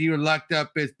image of you locked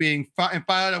up is being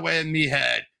filed away in me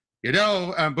head. You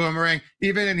know, Boomerang,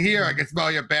 even in here, I can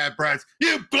smell your bad breath.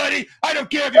 You bloody, I don't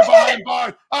care if you're behind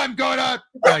bars. I'm going to,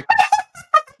 like,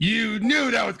 you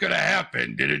knew that was going to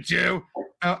happen, didn't you?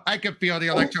 I could feel the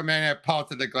electromagnetic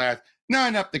pulse of the glass. Not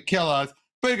enough to kill us,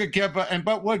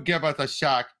 but would give us a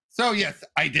shock. So yes,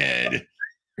 I did.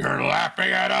 You're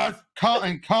laughing at us?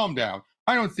 Calm down.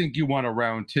 I don't think you want a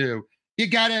round two. You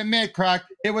gotta admit, Croc,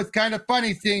 it was kind of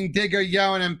funny seeing Digger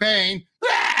yelling in pain.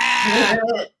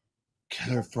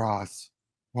 Killer Frost,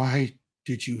 why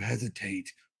did you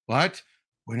hesitate? What?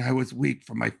 When I was weak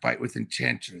from my fight with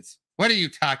Enchantress. What are you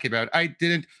talking about? I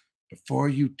didn't. Before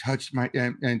you touched me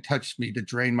to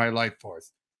drain my life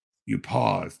force, you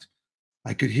paused.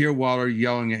 I could hear Waller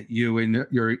yelling at you in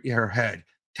your head,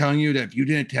 telling you that if you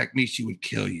didn't attack me, she would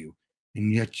kill you.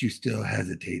 And yet you still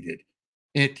hesitated.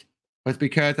 It was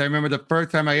because I remember the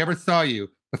first time I ever saw you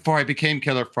before I became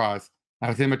Killer Frost. I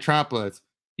was in Metropolis.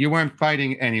 You weren't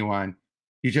fighting anyone.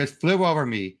 You just flew over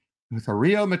me. It was a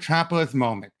real Metropolis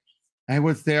moment. I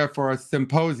was there for a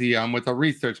symposium with a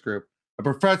research group. A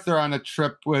professor on a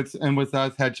trip with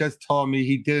us had just told me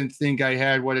he didn't think I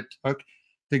had what it took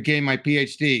to gain my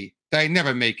PhD, that I'd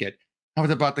never make it. I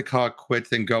was about to call it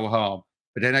quits and go home.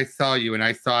 But then I saw you and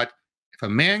I thought, if a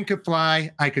man could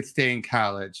fly, I could stay in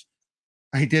college.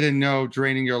 I didn't know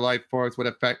draining your life force would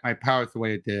affect my powers the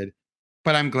way it did,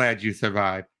 but I'm glad you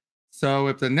survived. So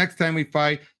if the next time we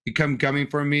fight, you come gumming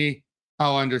for me,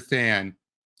 I'll understand.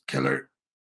 Killer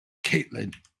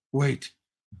Caitlin, wait.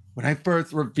 When I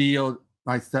first revealed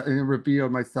myself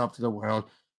to the world,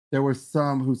 there were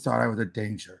some who thought I was a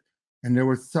danger, and there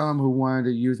were some who wanted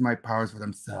to use my powers for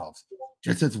themselves,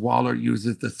 just as Waller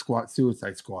uses the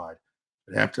Suicide Squad.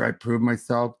 But after I proved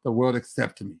myself, the world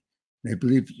accepted me. And I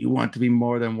believe you want to be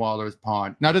more than Waller's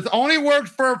pawn. Now, this only worked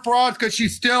for Frost because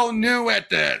she's still new at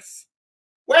this.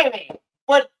 Wait a minute.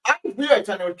 But I realized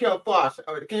something would kill Frost.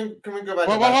 Can we go back?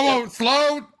 Whoa.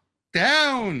 Slow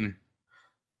down.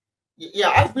 Yeah,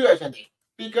 I realized something.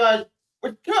 Because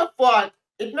with Kill Frost,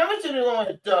 it never seemed to what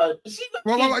it does.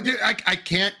 Dude, I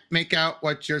can't make out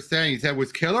what you're saying. You said,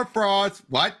 was Killer Frost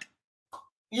what?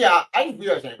 Yeah, I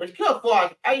realized something. With Kill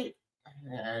Frost, I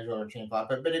don't want to change that,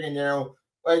 but again, you know,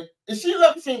 like, is she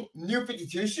referencing New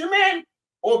 52 Superman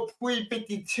or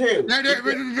pre-52?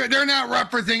 They're not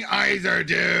referencing either,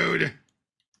 dude.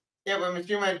 Yeah, but I'm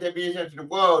assuming they're being sent to the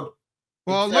world.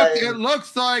 Well, look, it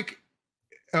looks like,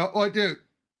 dude,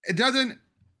 it doesn't,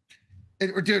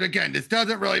 dude, again, this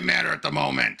doesn't really matter at the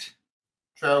moment.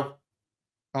 True.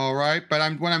 All right,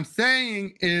 but what I'm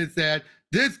saying is that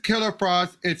this Killer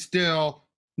Frost is still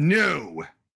new.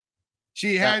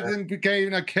 She hasn't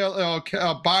gained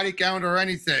a body count or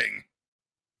anything.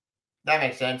 That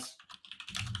makes sense.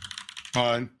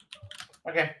 Fun.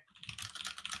 Okay.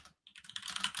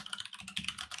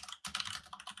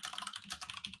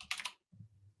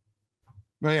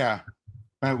 But yeah,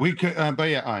 we could.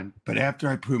 But after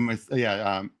I prove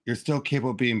you're still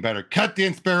capable of being better. Cut the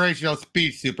inspirational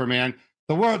speech, Superman.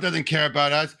 The world doesn't care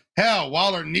about us. Hell,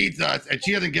 Waller needs us, and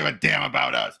she doesn't give a damn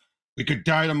about us. We could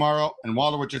die tomorrow, and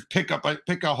Waller would just pick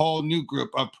a whole new group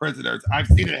of prisoners. I've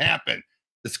seen it happen.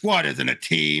 The squad isn't a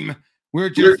team. We're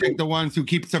just the ones who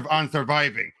keep on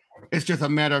surviving. It's just a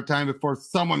matter of time before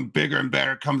someone bigger and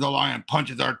better comes along and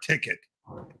punches our ticket.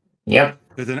 Yep.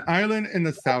 There's an island in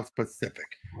the South Pacific,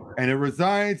 and on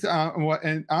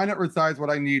it resides what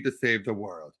I need to save the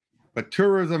world. But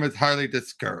tourism is highly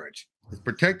discouraged. It's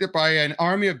protected by an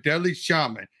army of deadly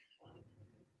shaman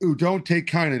who don't take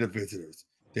kindly to visitors.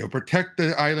 They'll protect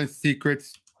the island's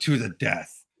secrets to the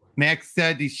death. Max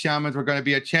said these shamans were going to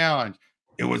be a challenge.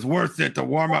 It was worth it to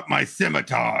warm up my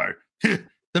scimitar.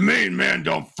 The main man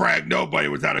don't frag nobody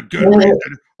without a good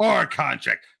reason or a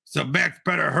contract. So Max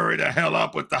better hurry the hell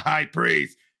up with the high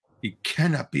priest. He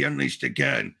cannot be unleashed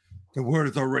again. The world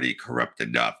is already corrupt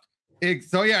enough.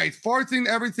 So yeah, he's forcing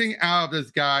everything out of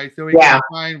this guy so he can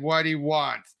find what he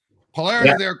wants.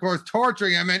 Polaris there, of course,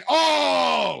 torturing him, and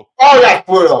oh, that's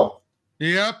brutal.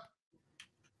 Yep.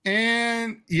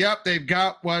 And yep, they've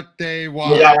got what they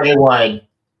want. They got what they wanted.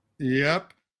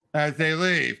 Yep. As they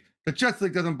leave. The Justice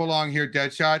League doesn't belong here,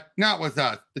 Deadshot. Not with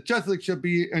us. The Justice League should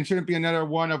be and shouldn't be another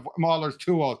one of Mahler's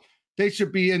tools. They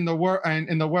should be in the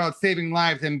world saving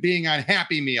lives and being on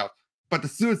Happy Meal. But the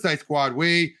Suicide Squad,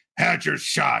 we had your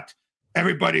shot.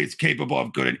 Everybody is capable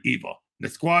of good and evil. The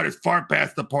squad is far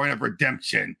past the point of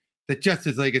redemption. The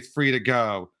Justice League is free to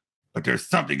go. But there's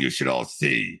something you should all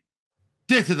see.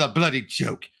 This is a bloody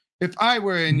joke. If I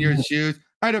were in your shoes,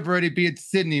 I'd have already be in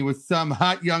Sydney with some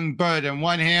hot young bird in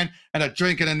one hand and a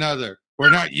drink in another. We're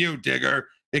not you, Digger.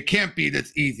 It can't be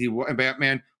this easy,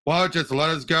 Batman. Well, just let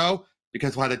us go.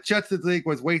 Because while the Justice League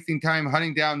was wasting time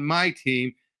hunting down my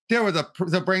team, there was a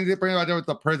prison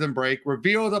break,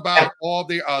 reveals about all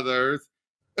the others.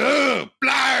 Ugh,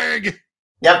 blarg!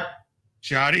 Yep.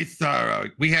 Johnny Sorrow.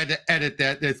 We had to edit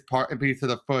this piece of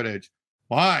the footage.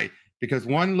 Why? Because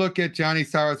one look at Johnny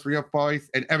Sorrow's real voice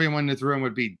and everyone in this room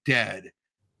would be dead.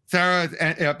 Sarah's,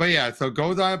 but yeah, so it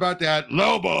goes on about that.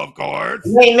 Lobo, of course.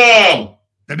 Mean Man.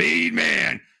 The Mean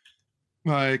Man.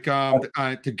 Like,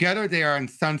 together they are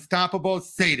unstoppable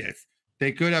sadists.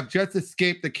 They could have just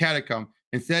escaped the catacomb.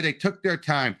 Instead, they took their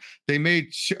time. They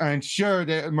made sure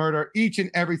they murder each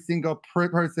and every single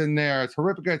person there as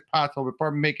horrific as possible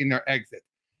before making their exit.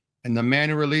 And the man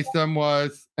who released them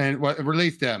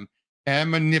released them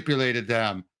and manipulated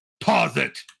them. Pause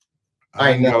it.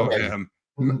 I know him.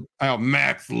 Oh,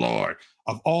 Max Lord.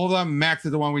 Of all of them, Max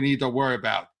is the one we need to worry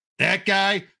about. That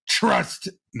guy, trust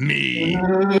me.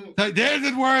 So this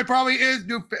is where it probably is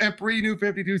New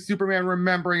 52 Superman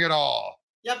remembering it all.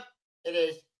 Yep, it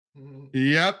is.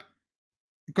 Yep.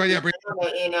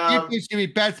 You should be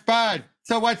best bud.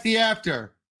 So what's he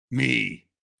after? Me.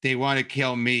 They want to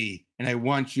kill me, and I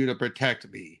want you to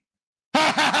protect me.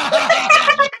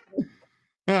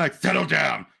 Settle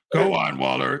down. Go on,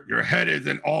 Waller. Your head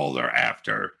isn't all they're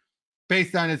after.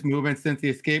 Based on his movements since the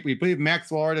escape, we believe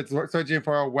Maxwell Lord is searching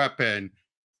for a weapon.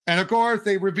 And of course,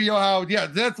 they reveal how,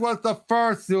 this was the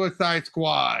first Suicide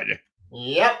Squad.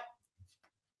 Yep.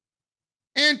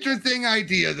 Interesting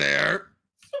idea there.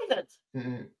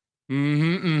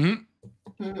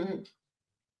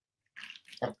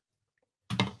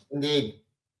 Indeed.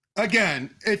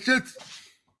 Again, it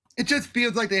just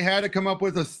feels like they had to come up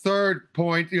with a third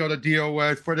point, to deal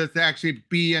with for this to actually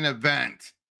be an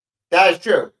event. That is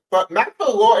true. But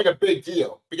Maxwell Lord is a big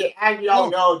deal. Because as you all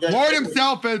know... Lord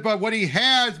himself is, but what he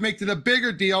has makes it a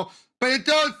bigger deal. But it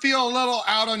does feel a little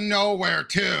out of nowhere,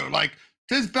 too. Like,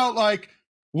 this felt like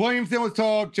Williamson was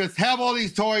told, just have all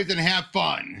these toys and have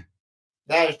fun.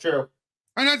 That is true.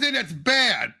 I'm not saying that's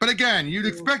bad. But again, you'd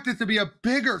expect this to be a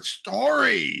bigger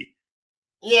story.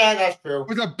 Yeah, that's true.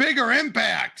 With a bigger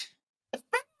impact.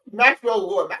 Maxwell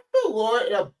Lord. Maxwell Lord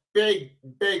is a big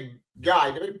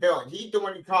guy, the big villain. He's the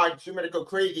one who caused Superman to go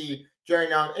crazy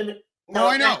during I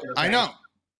know.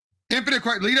 Infinite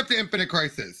Crisis. Lead up to Infinite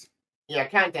Crisis. Yeah,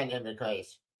 countdown to Infinite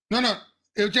Crisis. No.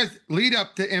 It was just lead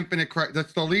up to Infinite Crisis.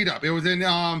 That's the lead up. It was in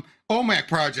OMAC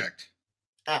Project.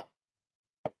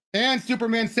 And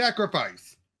Superman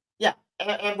Sacrifice. Yeah,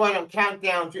 and when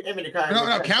countdown to Infinite Crisis.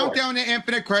 No, countdown to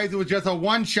Infinite Crisis was just a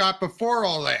one shot before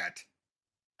all that.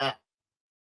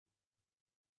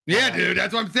 Yeah, dude,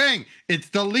 that's what I'm saying. It's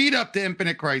the lead up to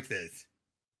Infinite Crisis.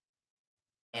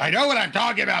 I know what I'm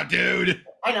talking about, dude.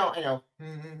 I know.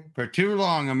 For too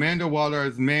long, Amanda Waller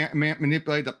has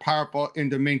manipulated the powerful and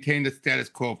to maintain the status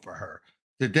quo for her.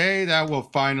 Today, that will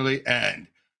finally end.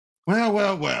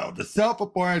 Well, the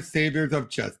self-appointed saviors of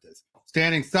justice,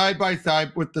 standing side by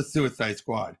side with the Suicide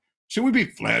Squad. Should we be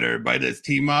flattered by this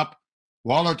team up?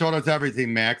 Waller told us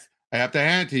everything, Max. I have to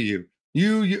hand it to you.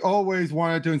 You always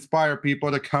wanted to inspire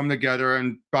people to come together,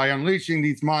 and by unleashing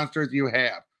these monsters you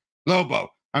have. Lobo,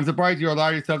 I'm surprised you allowed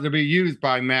yourself to be used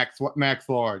by Max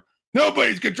Lord.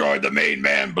 Nobody's controlling the Main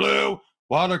Man, Blue.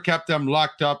 Waller kept them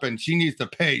locked up, and she needs to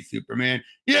pay, Superman.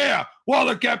 Yeah,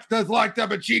 Waller kept us locked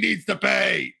up, and she needs to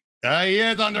pay. He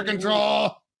is under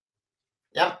control.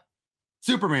 Yep.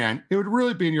 Superman, it would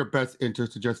really be in your best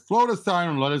interest to just float aside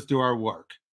and let us do our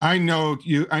work. I know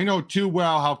too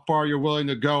well how far you're willing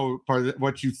to go for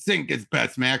what you think is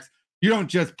best, Max. You don't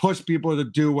just push people to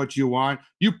do what you want.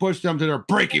 You push them to their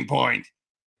breaking point.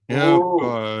 Oh,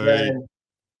 boy.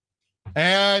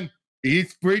 And he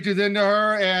reaches into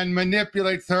her and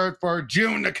manipulates her for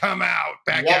June to come out,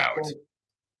 out.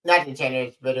 Not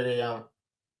Enchantress, but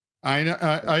I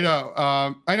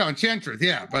know, Enchantress,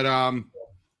 yeah, but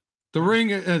the Ring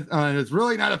is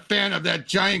really not a fan of that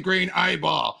giant green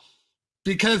eyeball.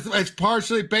 Because it's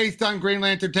partially based on Green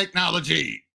Lantern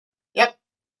technology. Yep.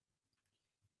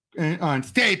 And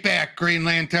stay back, Green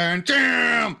Lantern.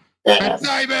 Jam! And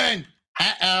Simon!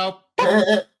 Uh-oh.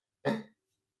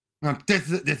 This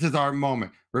is our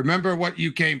moment. Remember what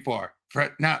you came for.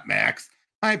 Fret not, Max.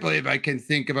 I believe I can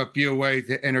think of a few ways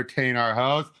to entertain our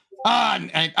host. Nah,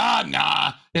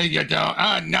 you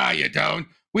don't. Nah, you don't.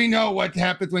 We know what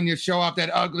happens when you show off that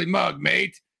ugly mug,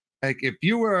 mate. Like if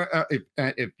you were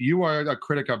a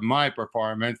critic of my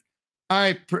performance,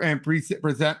 I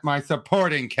present my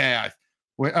supporting cast.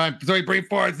 So he brings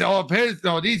forth all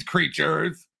these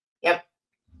creatures. Yep.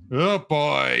 Oh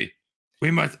boy.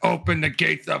 We must open the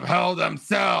gates of hell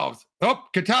themselves. Oh,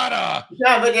 Katana!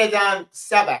 Yeah, but it's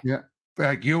Seba. Yeah,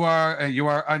 like you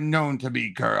are unknown to me,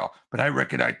 girl. But I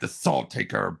recognize the Soul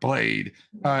Taker blade.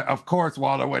 Of course,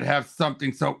 Walter would have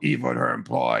something so evil to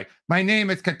employ. My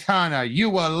name is Katana. You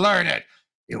will learn it.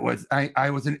 I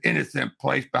was an innocent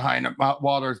placed behind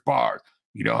Walter's bars.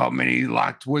 You know how many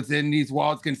locked within these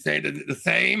walls can say the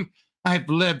same? I've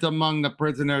lived among the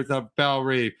prisoners of Bell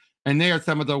Reef, and they are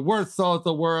some of the worst souls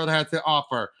the world has to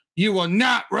offer. You will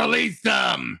not release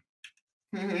them.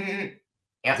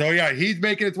 Yep. So yeah, he's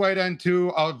making his way into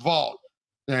a vault,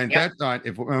 and that's not.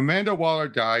 If Amanda Waller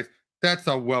dies, that's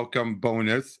a welcome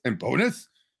bonus. And bonus,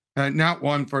 not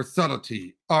one for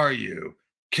subtlety, are you,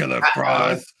 Killer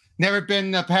Frost? Never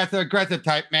been the passive aggressive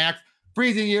type, Max.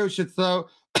 Freezing you should slow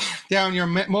down your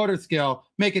motor skill,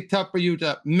 make it tough for you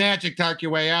to magic talk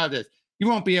your way out of this. You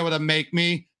won't be able to make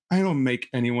me. I don't make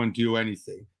anyone do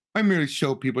anything. I merely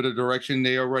show people the direction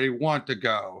they already want to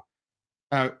go.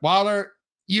 Waller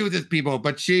uses people,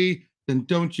 but then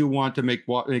don't you want to make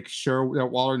sure that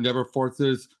Waller never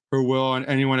forces her will on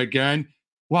anyone again?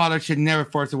 Waller should never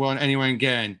force her will on anyone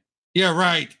again. Yeah,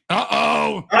 right.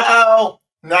 Uh-oh. Uh-oh.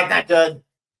 Not that good.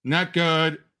 Not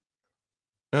good.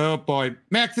 Oh, boy.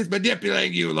 Max is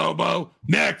manipulating you, Lobo.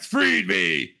 Max freed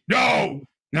me. No.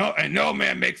 No, and no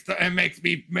man makes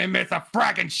me miss a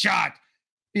fracking shot.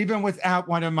 Even without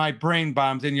one of my brain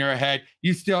bombs in your head,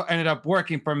 you still ended up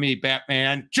working for me,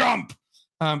 Batman. Jump!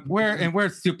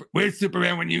 Where's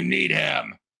Superman when you need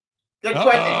him? Good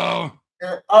question.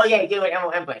 Oh yeah, do it,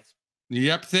 Empress.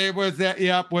 Yep, say it was that.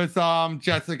 Yep, with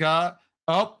Jessica.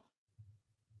 Oh,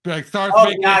 like starts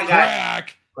making a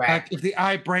crack. Like, if the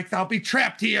eye breaks, I'll be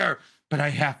trapped here. But I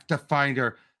have to find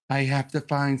her. I have to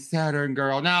find Saturn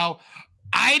Girl. Now,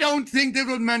 I don't think this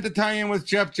was meant to tie in with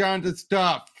Jeff Johns'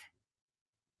 stuff.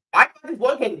 I thought it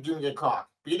was going to do the car.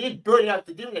 But he didn't burn enough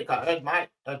to do the car. That's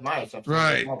my assumption.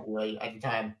 Right. At the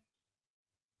time.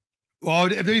 Well,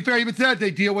 to be fair, even said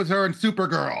they deal with her in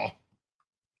Supergirl.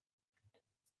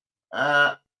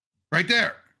 Right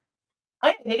there.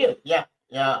 I think they do. Yeah.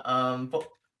 Yeah.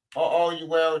 All you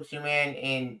will, Superman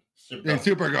and Supergirl. And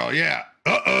Supergirl, yeah.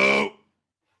 Uh-oh.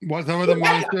 What's over the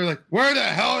monster? Like, where the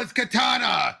hell is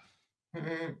Katana?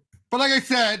 But like I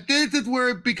said, this is where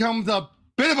it becomes a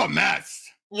bit of a mess.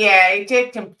 Yeah, it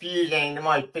gets confusing. The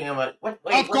more I think about it.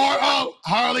 Of course. Oh,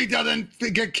 Harley doesn't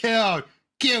get killed.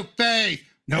 Cute face.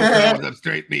 No problem of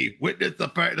straight me. Witness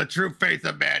the true face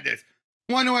of madness.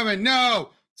 Wonder Woman,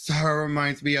 no. Sorrow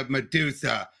reminds me of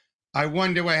Medusa. I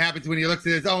wonder what happens when he looks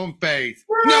at his own face.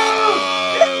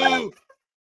 No!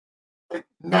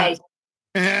 Nice.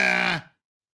 Yeah.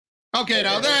 Okay,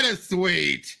 now that is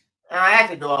sweet.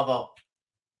 That's adorable.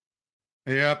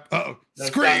 Yep. Uh-oh.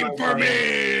 Scream for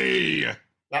me!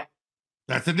 Yep.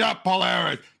 That's enough,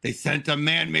 Polaris. They sent a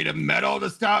man made of metal to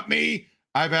stop me?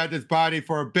 I've had this body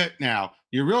for a bit now.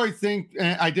 You really think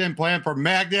I didn't plan for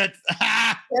magnets?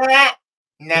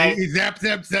 Nice. He zaps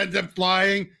him, sends him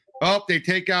flying. Oh, they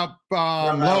take out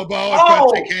Lobo as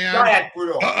Oh, best they can. that's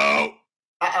brutal. Uh-oh.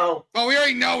 Uh-oh. Oh, we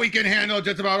already know he can handle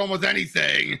just about almost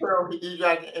anything. He's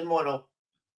like immortal.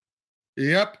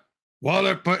 Yep.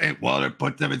 Waller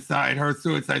puts them inside her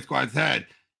Suicide Squad's head.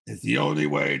 It's the only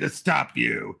way to stop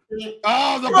you.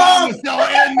 Oh, the bomb is still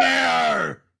in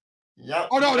there. Yep.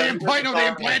 Oh no, they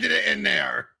implanted it in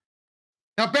there.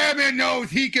 Now Batman knows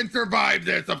he can survive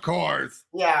this, of course.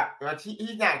 Yeah, but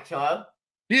he's not sure.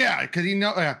 Yeah, because he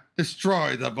knows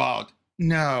destroy the vault.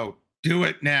 No, do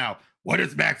it now. What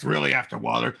is Max really after,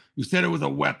 Waller? You said it was a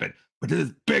weapon, but it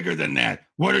is bigger than that.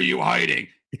 What are you hiding?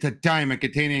 It's a diamond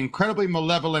containing incredibly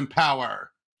malevolent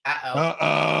power. Uh-oh.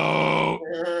 Uh-oh.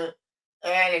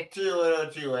 And it's too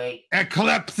little too late.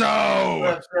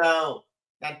 Eclipso!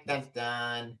 That's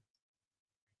done.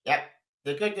 Yep.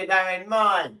 The good diamond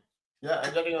mine.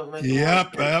 Yeah,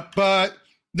 Yep, but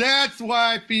that's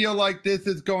why I feel like this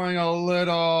is going a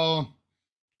little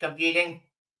confusing.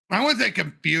 I wouldn't say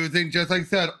confusing, just like I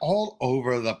said, all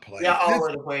over the place. Yeah, all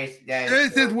over the place.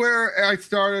 This is where I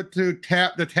started to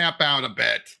tap out a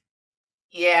bit.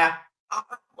 Yeah.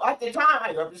 At the time,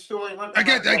 I love the story.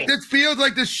 Again, this feels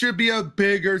like this should be a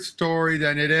bigger story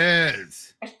than it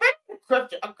is. Especially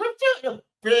Crypto. A Crypto is a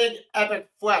big, epic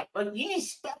threat, but you need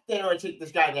Spectre in order to take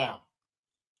this guy down.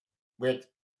 With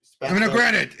I mean,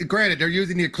 granted, they're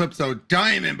using the Eclipso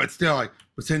Diamond, but still, like,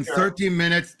 within 13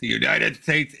 minutes, the United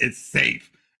States is safe.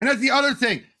 And that's the other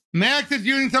thing. Max is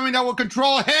using something that will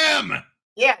control him.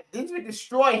 Yeah, this would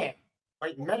destroy him,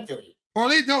 like mentally. Or at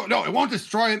least, no, it won't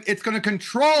destroy him. It's going to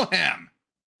control him.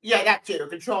 Yeah, that too.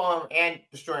 Control him and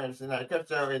destroy him. So now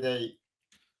Crypto is a...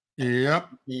 Yep.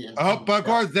 Oh, but of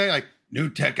course, they like, new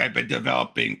tech I've been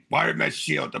developing. Wire mesh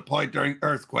shield deployed during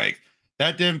earthquakes.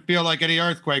 That didn't feel like any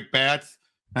earthquake, bats.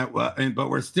 But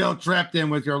we're still trapped in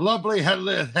with your lovely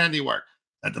headless handiwork.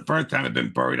 That's the first time I've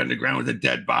been buried underground with a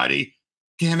dead body.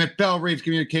 Damn it, Bell Reef's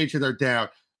communications are down.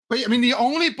 But I mean, the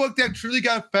only book that truly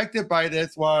got affected by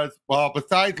this was, well,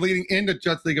 besides leading into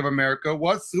Justice League of America,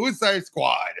 was Suicide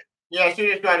Squad. Yeah,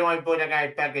 Suicide Squad, the only book that got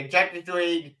affected. Justice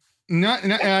League. Not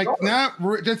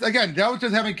just again, that was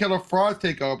just having Killer Frost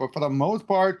take over. But for the most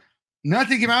part,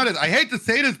 nothing came out of it. I hate to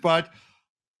say this, but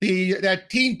that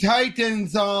Teen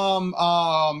Titans,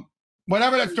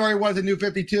 whatever that story was in New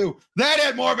 52, that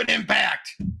had more of an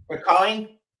impact.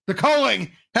 The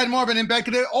culling had more of an impact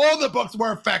because all the books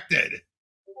were affected.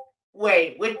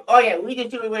 Wait, we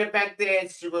just Super would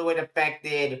affected, Super would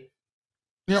affected.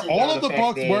 Yeah, all of the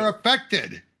books were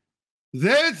affected.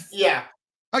 This, yeah.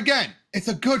 Again, it's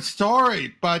a good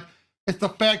story, but it's the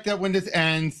fact that when this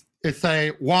ends, it's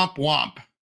a womp womp.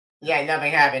 Yeah,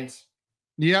 nothing happens.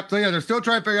 Yep, so yeah, they're still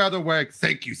trying to figure out the way.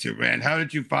 Thank you, Superman. How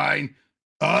did you find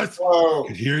us? Whoa.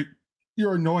 Could hear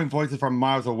your annoying voices from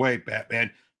miles away,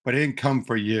 Batman, but it didn't come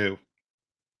for you.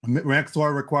 Maxwell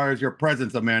requires your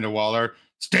presence, Amanda Waller.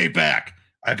 Stay back.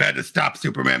 I've had to stop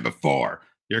Superman before.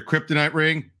 Your kryptonite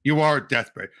ring, you are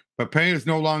desperate, but pain is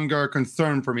no longer a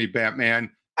concern for me,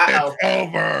 Batman. It's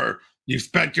over. You've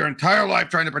spent your entire life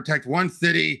trying to protect one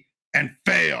city and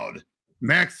failed.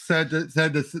 Max said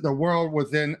the world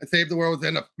was in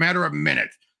a matter of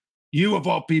minutes. You of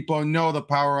all people know the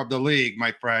power of the League,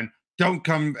 my friend. Don't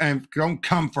come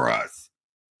for us.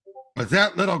 Was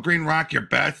that little green rock your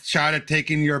best shot at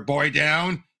taking your boy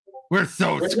down? We're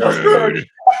so screwed.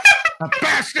 A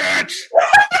bastard!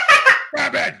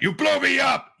 Rabbit, you blew me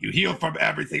up. You healed from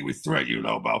everything we threw at you,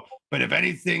 Lobo. But if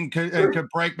anything could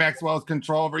break Maxwell's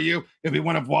control over you, it'd be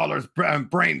one of Waller's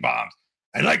brain bombs.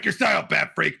 I like your style,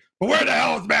 Bat Freak, but where the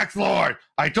hell is Max Lord?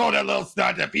 I told that little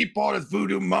snot that if he pulled his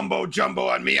voodoo mumbo jumbo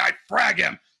on me, I'd frag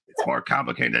him. It's more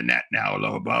complicated than that now,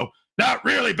 Lobo. Not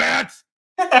really, Bats.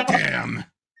 Damn.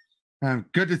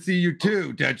 Good to see you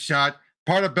too, Deadshot.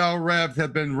 Part of Bell Revs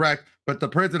have been wrecked, but the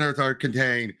prisoners are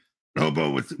contained.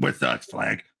 Lobo with us,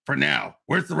 Flag. For now,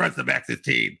 where's the rest of Max's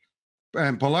team?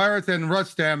 And Polaris and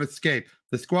Rustam escaped.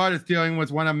 The squad is dealing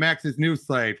with one of Max's new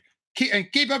slaves.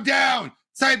 Keep him down!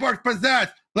 Cyborg's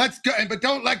possessed! Let's go, but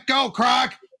don't let go,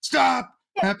 Croc! Stop!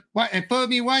 What, and fool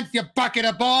me once, you bucket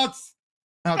of bolts?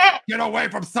 Now, get away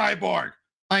from Cyborg!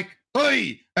 Like,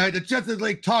 the Justice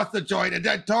League tossed the joint and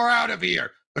then tore out of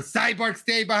here. But Cyborg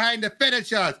stayed behind to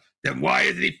finish us. Then why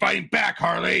isn't he fighting back,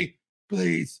 Harley?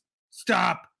 Please,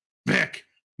 stop. Vic,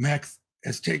 Max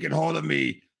has taken hold of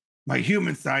me. My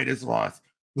human side is lost.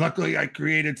 Luckily, I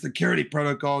created security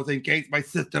protocols in case my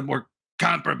system were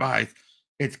compromised.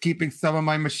 It's keeping some of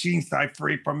my machine side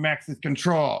free from Max's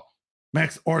control.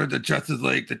 Max ordered the Justice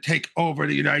League to take over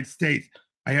the United States.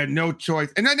 I had no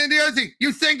choice. And then the other thing,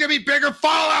 you think there'd be bigger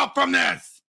fallout from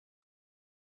this?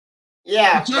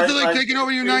 Yeah. The Justice League taking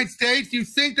over the United States? You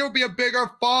think there'll be a bigger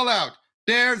fallout?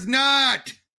 There's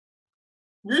not.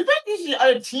 You think these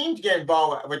other teams get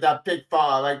involved with that big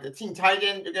fallout? Like the Teen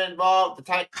Titans get involved?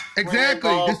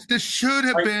 Exactly. This should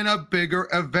have been a bigger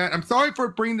event. I'm sorry for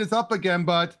bringing this up again,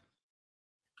 but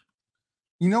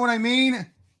you know what I mean?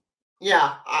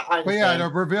 Yeah, I But yeah, they're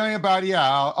revealing about,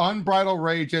 unbridled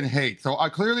rage and hate. So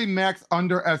clearly Max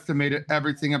underestimated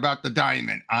everything about the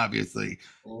diamond, obviously.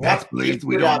 Max believes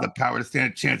we don't have the power to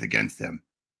stand a chance against him.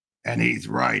 And he's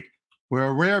right. We're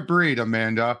a rare breed,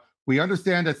 Amanda. We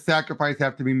understand that sacrifice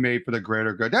have to be made for the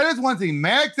greater good. That is one thing.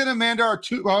 Max and Amanda are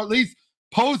two, or at least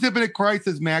post-Infinite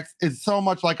Crisis Max is so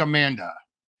much like Amanda.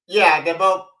 Yeah, they're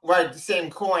both the same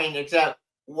coin, except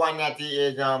one that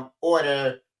is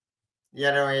order, the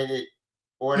other is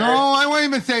order. No, I wouldn't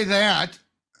even say that.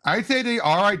 I'd say they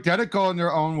are identical in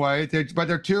their own way, but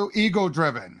they're too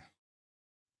ego-driven.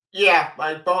 Yeah,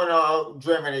 like both are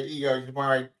driven and ego.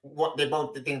 They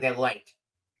both the things they like.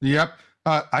 Yep.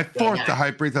 I forced the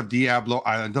high priest of Diablo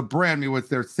Island to brand me with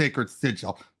their sacred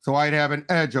sigil, so I'd have an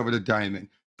edge over the diamond.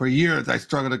 For years, I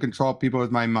struggled to control people with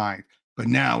my mind, but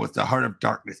now with the heart of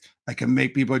darkness, I can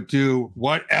make people do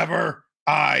whatever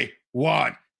I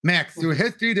want. Max, through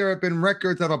history, there have been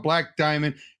records of a black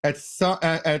diamond at some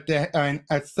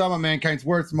of mankind's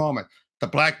worst moments. The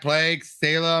Black Plague,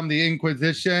 Salem, the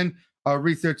Inquisition.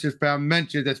 Researchers found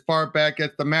mentions as far back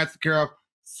as the massacre of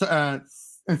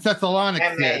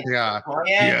Thessaloniki.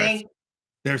 Yes.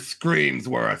 Their screams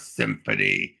were a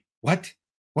symphony. What?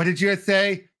 What did you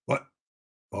say? What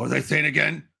was I saying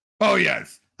again? Oh,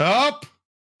 yes. Up.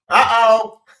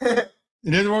 Uh-oh. And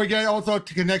this is where we get also a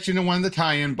connection to one of the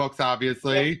tie-in books,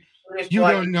 obviously. Yeah. You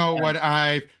don't know what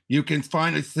you can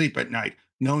finally sleep at night,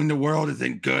 knowing the world is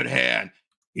in good hand.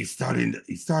 He's starting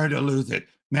to lose it.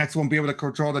 Max won't be able to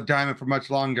control the diamond for much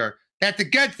longer. That's a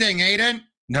good thing, Aiden.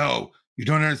 No, you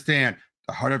don't understand.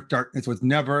 The heart of darkness has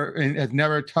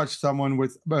never touched someone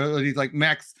with abilities like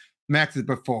Max's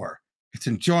before. It's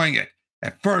enjoying it.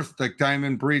 At first, the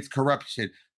diamond breeds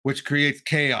corruption, which creates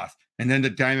chaos, and then the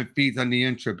diamond feeds on the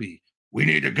entropy. We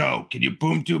need to go. Can you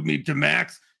boom tube me to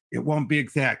Max? It won't be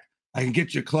exact. I can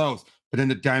get you close, but then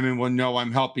the diamond will know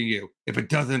I'm helping you, if it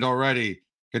doesn't already.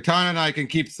 Katana and I can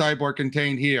keep Cyborg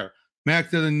contained here.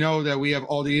 Max doesn't know that we have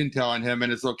all the intel on him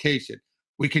and his location.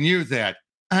 We can use that.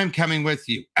 I'm coming with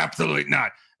you. Absolutely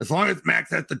not. As long as Max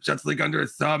has the Justice League under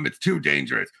his thumb, it's too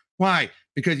dangerous. Why?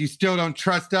 Because you still don't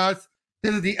trust us?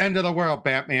 This is the end of the world,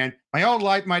 Batman. My old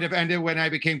life might have ended when I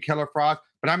became Killer Frost,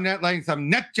 but I'm not letting some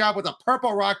nut job with a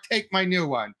purple rock take my new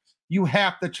one. You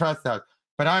have to trust us.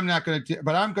 But I'm going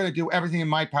to do everything in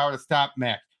my power to stop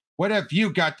Max. What have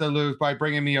you got to lose by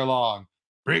bringing me along?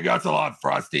 Bring us along,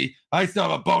 Frosty. I still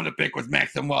have a bone to pick with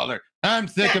Max and Walter. I'm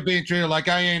sick of being treated like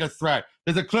I ain't a threat.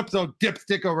 There's a Eclipso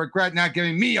dipstick will regret not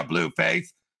giving me a blue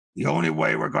face. The only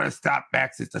way we're going to stop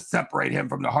Max is to separate him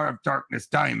from the Heart of Darkness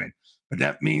Diamond. But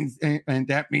that means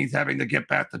having to get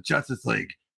past the Justice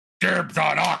League. Dibs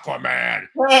on Aquaman.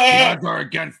 The odds are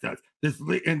against us. This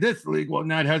league will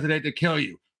not hesitate to kill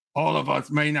you. All of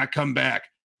us may not come back.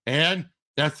 And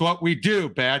that's what we do,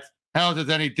 Bats. How is it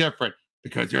any different?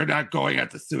 Because you're not going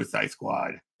at the Suicide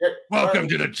Squad. Welcome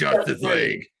to the Justice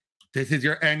League. This is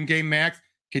your end game, Max.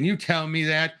 Can you tell me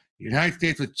that? The United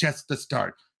States was just the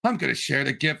start. I'm going to share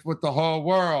the gift with the whole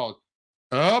world.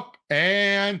 Up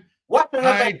and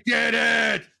I did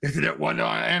it. Isn't it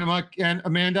wonderful, Anima and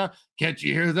Amanda? Can't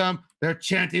you hear them? They're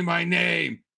chanting my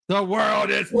name. The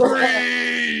world is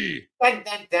free. Dun,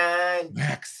 dun, dun.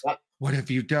 Max, what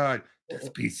have you done? Does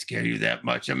peace scare you that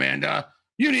much, Amanda?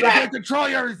 You need to get control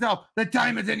of yourself. The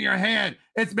diamond's in your hand.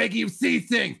 It's making you see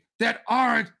things that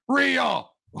aren't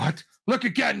real. What? Look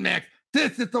again, Max.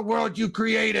 This is the world you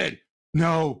created.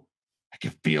 No, I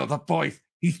can feel the voice.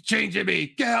 He's changing me.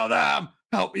 Kill them.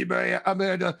 Help me,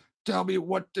 Amanda. Tell me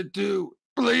what to do.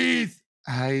 Please.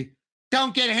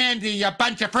 Don't get handy, you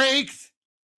bunch of freaks.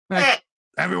 Max,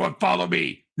 everyone follow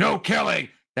me. No killing.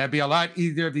 That'd be a lot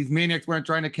easier if these maniacs weren't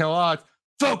trying to kill us.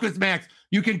 Focus, Max.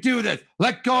 You can do this.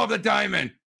 Let go of the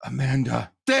diamond.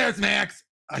 Amanda. There's Max.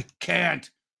 I can't.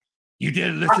 You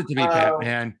didn't listen to me,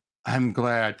 Batman. I'm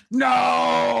glad.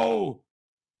 No!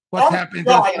 What's happened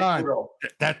to the sun?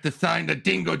 That's the sign the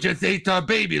dingo just ate our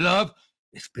baby, love.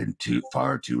 It's been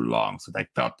far too long since I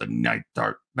felt the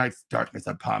night's darkness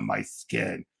upon my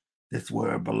skin. This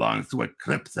world belongs to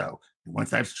Eclipso. And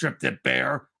once I've stripped it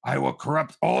bare, I will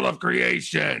corrupt all of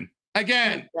creation.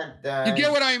 Again, you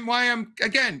get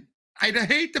again, I'd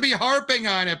hate to be harping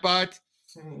on it, but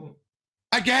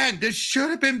again, this should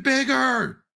have been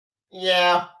bigger.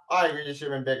 Yeah, I agree. This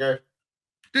should have been bigger.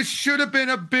 This should have been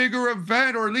a bigger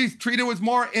event, or at least treat it with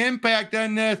more impact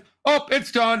than this. Oh,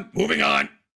 it's done. Moving on.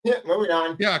 Yeah, moving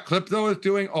on. Yeah, Eclipso is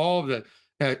doing all of this.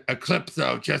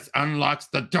 Eclipso just unlocks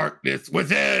the darkness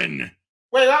within.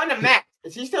 Wait, on the map.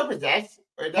 Is he still possessed?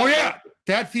 Oh, yeah.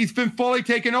 He's been fully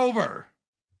taken over.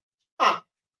 Huh.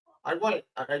 I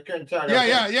couldn't tell.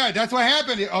 Yeah. That's what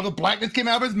happened. All the blackness came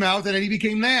out of his mouth, and then he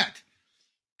became that.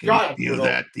 Can you feel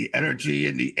that? The energy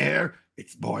in the air?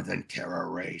 It's more than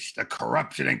terror race. The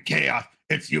corruption and chaos.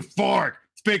 It's euphoric.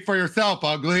 Speak for yourself,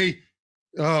 ugly.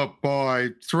 Oh, boy.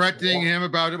 Threatening him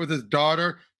about it with his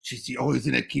daughter. She's the only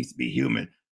thing that keeps me human.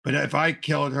 But if I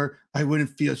killed her, I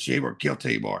wouldn't feel shame or guilt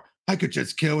anymore. I could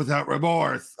just kill without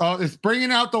remorse. Oh, it's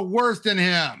bringing out the worst in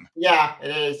him. Yeah, it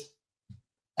is.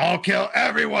 I'll kill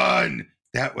everyone.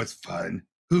 That was fun.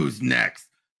 Who's next?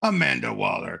 Amanda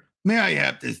Waller. May I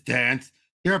have this dance?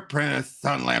 Your apprentice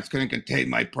sun lamps couldn't contain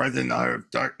my present hour of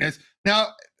darkness. Now,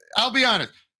 I'll be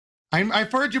honest.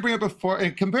 I've heard you bring it before,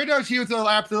 and compared to how she was in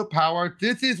absolute power,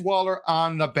 this is Waller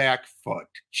on the back foot.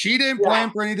 She didn't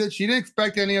plan for any of this. She didn't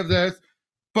expect any of this,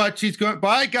 but she's going.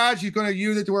 By God, she's going to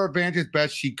use it to her advantage as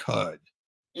best she could.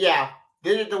 Yeah,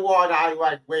 this is the one I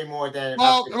like way more than.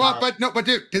 But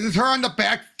dude, this is her on the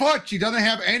back foot. She doesn't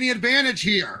have any advantage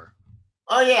here.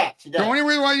 Oh, yeah, she does. The only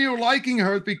reason why you're liking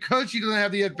her is because she doesn't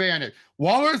have the advantage.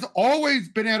 Waller's always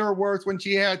been at her worst when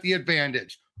she had the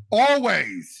advantage.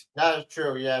 Always. That is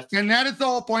true, yes. And that is the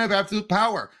whole point of absolute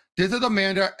power. This is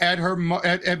Amanda at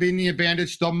being the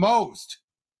advantage the most.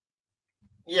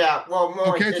 Yeah, well,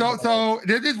 more. Okay, so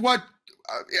this is what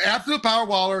absolute power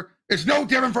Waller is no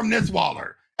different from this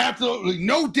Waller. Absolutely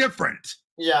no different.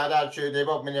 Yeah, that's true. They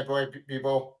both manipulate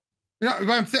people. Yeah,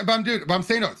 but I'm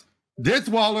saying this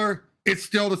Waller is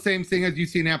still the same thing as you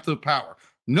see in absolute power.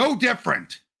 No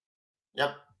different.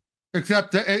 Yep.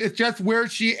 Except that it's just where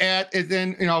she at is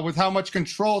in, with how much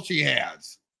control she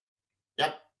has.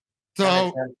 Yep.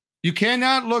 So you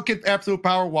cannot look at absolute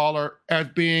power Waller as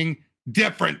being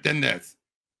different than this.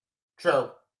 True.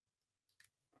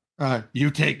 You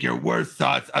take your worst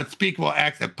thoughts, unspeakable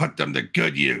acts, and put them to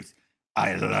good use.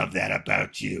 I love that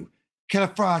about you.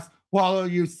 Killer Frost, Waller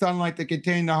used sunlight to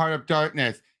contain the heart of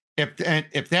darkness.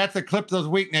 If that's Eclipso's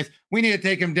weakness, we need to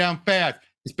take him down fast.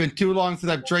 It's been too long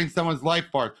since I've drained someone's life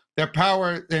force, their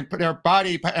power, and their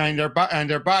body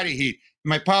heat.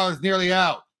 My power is nearly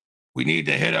out. We need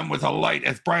to hit him with a light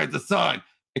as bright as the sun.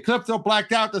 Eclipso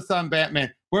blacked out the sun,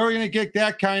 Batman. Where are we going to get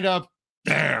that kind of...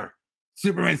 There.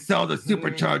 Superman's cells are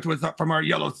supercharged from our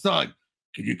yellow sun.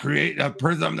 Can you create a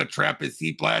prism to trap his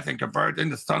heat blast and convert it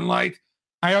into sunlight?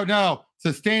 I don't know.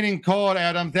 Sustaining cold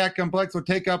atoms that complex will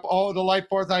take up all the life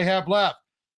force I have left.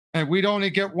 And we'd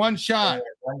only get one shot.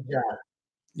 One shot.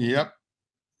 Yep.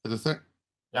 Is this it?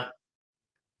 Yep.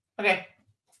 Okay.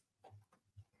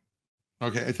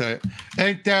 Okay, so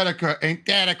ain't that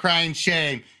a crying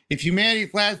shame? If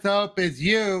humanity's last hope is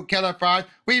you, Killer Frost,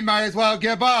 we might as well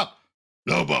give up.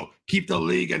 Lobo, keep the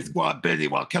League and Squad busy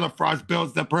while Killer Frost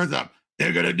builds the prism.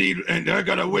 They're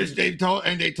gonna wish they told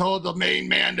the main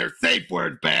man their safe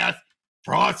word, Bass.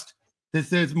 Frost,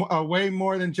 this is way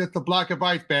more than just a block of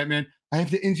ice, Batman. I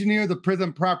have to engineer the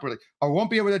prism properly. I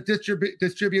won't be able to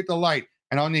distribute the light,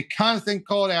 and I'll need constant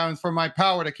cold atoms for my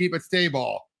power to keep it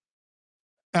stable.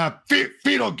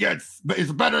 Fetal gets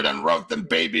is better than roasting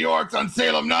baby orcs on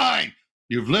Salem 9.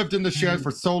 You've lived in the shadows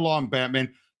for so long,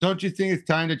 Batman. Don't you think it's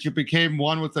time that you became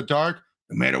one with the dark?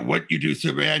 No matter what you do,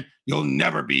 Superman, you'll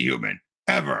never be human.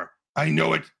 Ever. I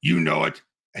know it, you know it,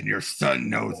 and your son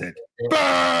knows it.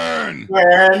 Burn!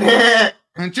 Burn!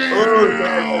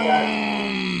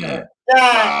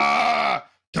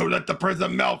 Don't let the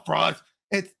prism melt, Frost.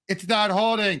 It's not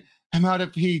holding. I'm out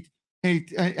of heat. Hey,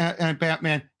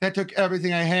 Batman, that took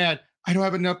everything I had. I don't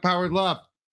have enough power left.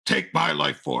 Take my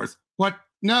life force. What?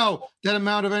 No, that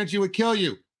amount of energy would kill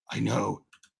you. I know.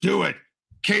 Do it.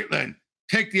 Caitlin,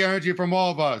 take the energy from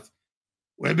all of us.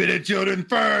 Women and children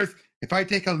first. If I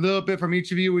take a little bit from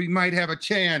each of you, we might have a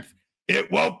chance.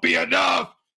 It won't be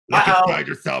enough. Look inside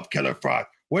yourself, Killer Frost.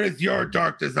 What is your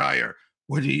dark desire?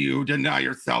 What do you deny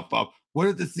yourself of? What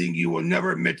is the thing you will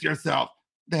never admit to yourself?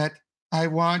 That I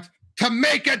want to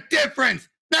make a difference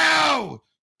now.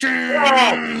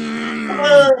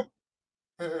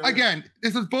 Again,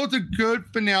 this is both a good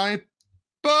finale,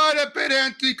 but a bit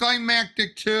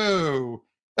anticlimactic too.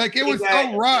 Like it was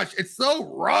so rushed. It's so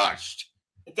rushed.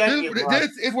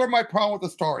 This is where my problem with the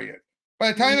story is.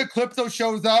 By the time Eclipso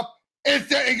shows up,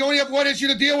 you only have one issue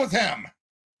to deal with him.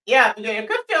 Yeah,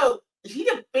 Eclipso, he's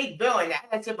a big villain. As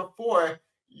I said before,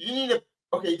 you need to.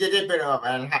 Okay, they did bring up.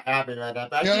 I'm happy about that.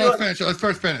 But yeah, let's finish. Let's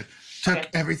first finish. Took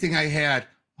everything I had.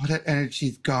 All that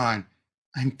energy's gone.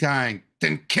 I'm dying.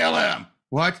 Then kill him.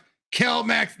 What? Kill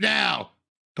Max now.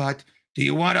 But do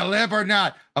you want to live or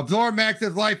not? Absorb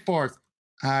Max's life force.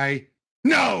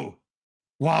 No.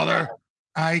 Waller,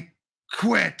 I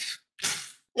quit.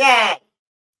 Yeah.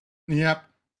 Yep.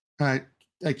 I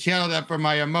channeled that from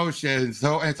my emotions.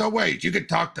 So wait, you could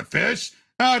talk to fish?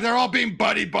 Oh, they're all being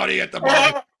buddy at the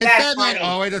moment. Is that not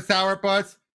always a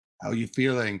sourpuss? How are you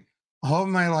feeling? All of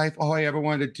my life, all I ever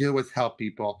wanted to do was help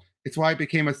people. It's why I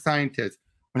became a scientist.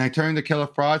 When I turned to Killer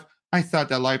Frost, I thought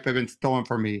that life had been stolen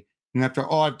from me. And after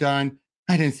all I've done,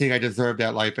 I didn't think I deserved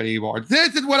that life anymore.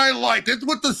 This is what I like. This is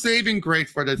what the saving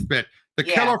grace for this bit. The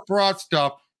Killer Frost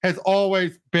stuff has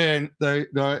always been the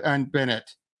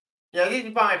it. Yeah, this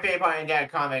is probably my favorite part in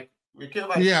that comic.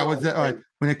 Yeah, was it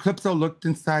when Eclipso looked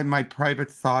inside my private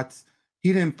thoughts,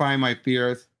 he didn't find my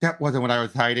fears. That wasn't what I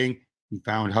was hiding. He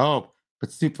found hope.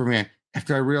 But Superman,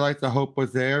 after I realized the hope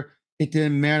was there, it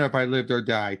didn't matter if I lived or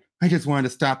died. I just wanted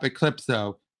to stop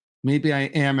Eclipso. Maybe I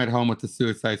am at home with the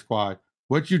Suicide Squad.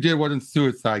 What you did wasn't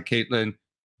suicide, Caitlin.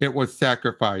 It was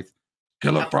sacrifice.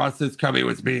 Killer Frost is coming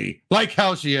with me. Like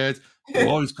hell she is. I've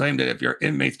always claimed that if your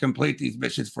inmates complete these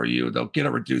missions for you, they'll get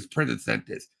a reduced prison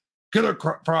sentence. Killer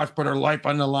Frost put her life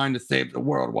on the line to save the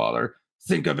world, Waller.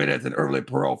 Think of it as an early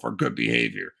parole for good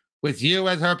behavior. With you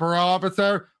as her parole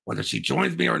officer, whether she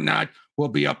joins me or not will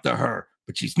be up to her.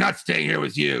 But she's not staying here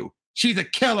with you. She's a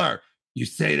killer. You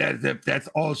say that as if that's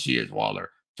all she is,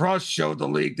 Waller. Frost showed the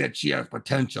league that she has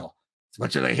potential. As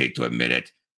much as I hate to admit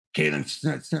it,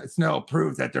 Caitlin Snow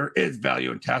proves that there is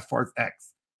value in Task Force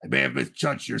X. I may have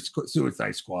misjudged your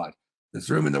Suicide Squad. There's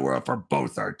room in the world for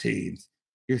both our teams.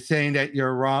 You're saying that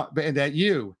you're wrong, that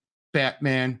you,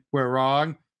 Batman, were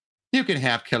wrong? You can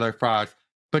have Killer Frost,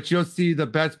 but you'll see the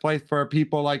best place for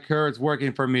people like her is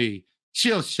working for me.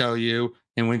 She'll show you,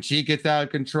 and when she gets out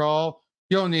of control,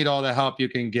 you'll need all the help you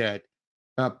can get.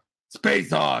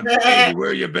 Space Hog, hey,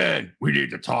 where you been? We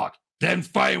need to talk. Them's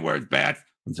fighting words, Bats.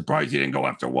 I'm surprised you didn't go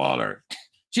after Waller.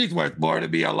 She's worth more to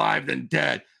be alive than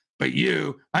dead. But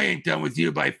you, I ain't done with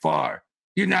you by far.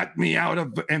 You knocked me out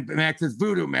of Max's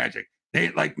voodoo magic. It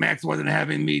ain't like Max wasn't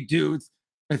having me do.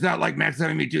 It's not like Max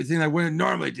having me do things I wouldn't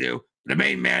normally do. The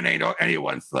main man ain't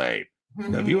anyone's slave.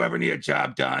 So if you ever need a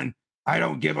job done, I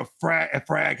don't give a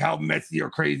frag how messy or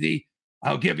crazy.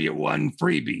 I'll give you one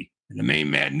freebie. And the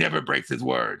main man never breaks his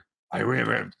word. I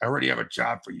already have a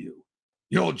job for you.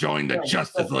 You'll join the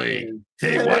Justice League.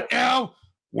 Say what now?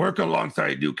 Work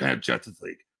alongside a new kind of Justice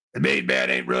League. The main man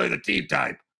ain't really the team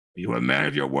type. Are you a man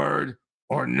of your word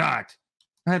or not?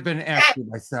 I've been asking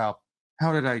myself,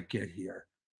 how did I get here?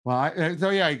 Well,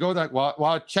 I go that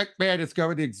while Checkman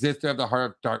discovered the existence of the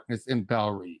Heart of Darkness in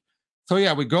Belle Reve. So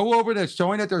yeah, we go over this,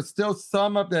 showing that there's still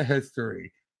some of the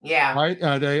history. Yeah. Right?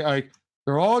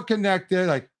 They're all connected,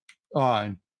 like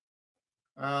on.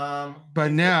 But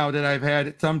now that I've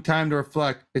had some time to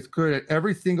reflect, it's clear that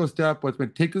every single step was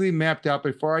meticulously mapped out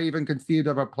before I even conceived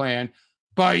of a plan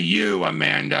by you,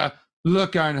 Amanda.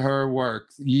 Look on her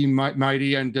works, ye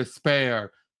mighty in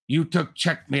despair. You took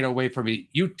Checkmate away from me.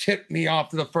 You tipped me off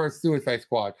to the first Suicide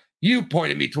Squad. You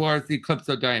pointed me towards the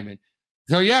Eclipso Diamond.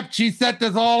 So, yep, she set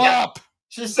this all up.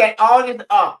 She set all this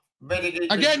up.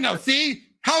 Again, no, see?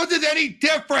 How is this any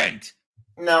different?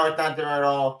 No, it's not different at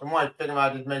all. The more I think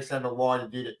about it, it just makes sense of why to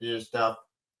do this stuff.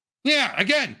 Yeah,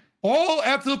 again, all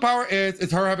absolute power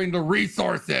is her having the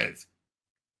resources.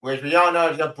 Which we all know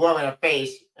is a blow in the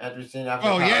face, as we've seen after.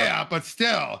 Oh, yeah, but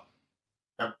still.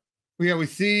 Yep. Yeah, we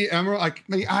see Emerald, like,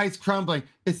 my eyes crumbling.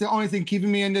 It's the only thing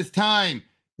keeping me in this time.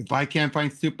 If I can't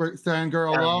find Super Saiyan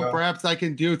Girl alone, perhaps I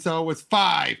can do so with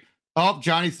 5. Oh,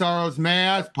 Johnny Sorrow's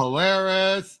Mask,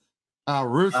 Polaris,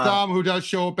 Rustam, who does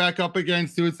show back up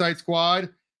against Suicide Squad.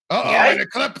 And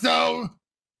Eclipso.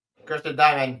 Crystal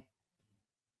Diamond.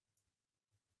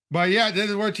 But yeah, this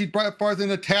is where she brought forth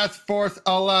into Task Force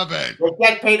 11. We'll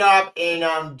get paid off in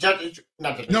Justice.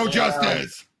 No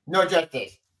Justice. No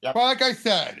Justice. Yep. Well, like I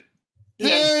said,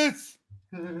 this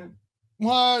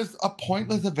was a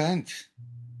pointless event.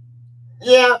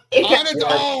 Yeah. On its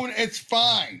own, it's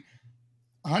fine.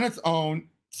 On its own,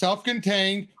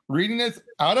 self-contained, reading this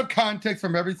out of context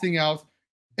from everything else,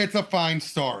 it's a fine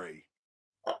story.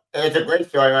 It's a great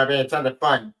story. I mean, it's tons of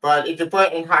fun. But if you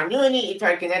put it in continuity, you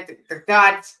try to connect the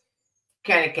dots,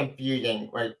 kind of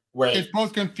confusing. Wait. It's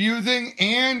both confusing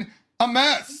and a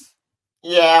mess.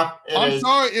 Yeah, I'm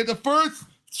sorry. The first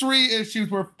 3 issues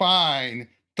were fine.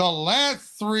 The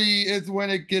last 3 is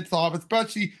when it gets off,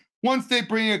 especially once they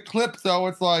bring Eclipso.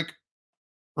 It's like,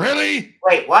 really?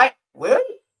 Wait, what?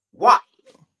 Really? What?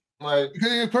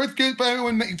 Because first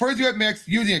you have Max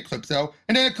using Eclipso,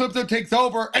 and then Eclipso takes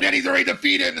over, and then he's already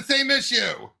defeated in the same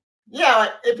issue. Yeah,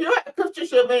 if you had Eclipso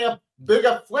should have made a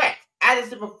bigger flex. As I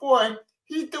said before,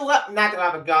 he's not the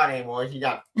Robert God anymore. He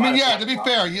got. I mean, yeah. To be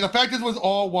fair, the fact this was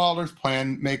all Waller's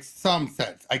plan makes some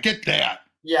sense. I get that.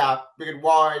 Yeah, because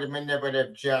Waller is a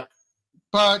manipulative jerk.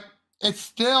 But it's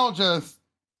still just,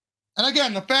 and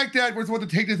again, the fact that we're supposed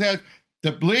to take this as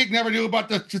the League never knew about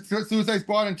the Suicide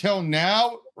Squad until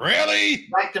now. Really?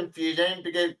 That's confusing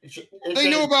because they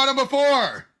knew about him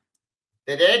before.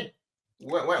 They did?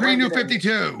 Pre-New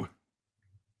 52.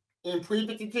 In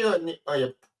pre-52? Oh, yeah,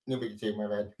 New 52, my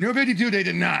bad. New 52, they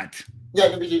did not. Yeah,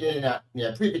 New 52, they did not.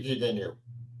 Yeah, pre-52, they knew.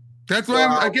 That's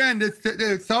why, again, this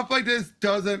stuff like this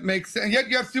doesn't make sense. And yet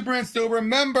you have Superman still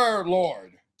remember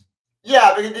Lord.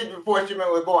 Yeah, because this is before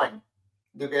Superman was born.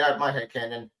 Look at my head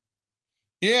canon.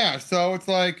 Yeah, so it's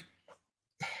like,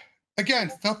 again,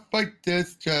 stuff like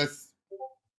this just,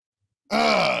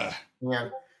 Yeah. And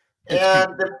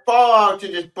the follow to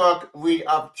this book lead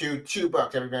up to 2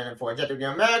 books that we've been in for. Justice in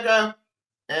America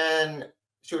and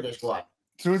Suicide Squad.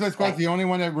 Suicide Squad's the only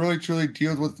one that really truly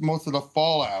deals with most of the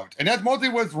fallout. And that's mostly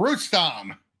with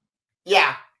Rustam.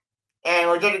 Yeah. And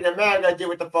what Justice in America did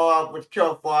with the fallout with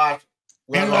Kill Flash.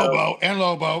 And Lobo.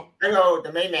 Hello,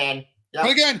 the main man. Yep.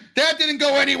 But again, that didn't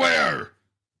go anywhere.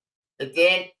 It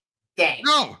did? Dang.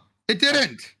 No, it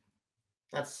didn't.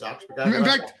 That sucks. In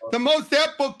fact, the most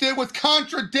that book did was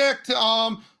contradict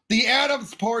the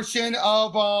Adams portion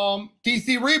of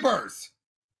DC Rebirth.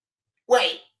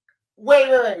 Wait.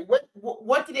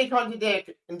 What did they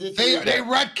contradict in DC Rebirth? They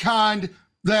retconned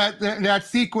that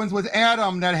sequence with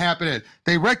Adam that happened.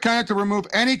 They retconned it to remove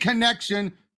any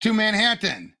connection to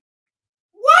Manhattan.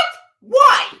 What?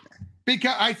 Why?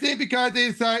 Because they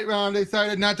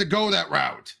decided not to go that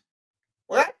route.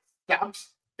 Well, that sucks.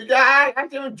 Because I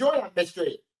can enjoy that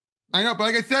mystery. I know, but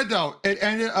like I said, though, it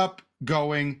ended up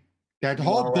going. That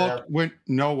whole book went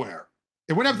nowhere.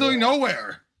 It went absolutely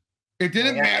nowhere. It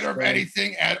didn't matter of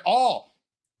anything at all.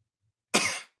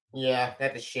 Yeah,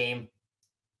 that's a shame.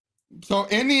 So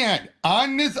in the end,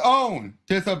 on its own,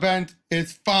 this event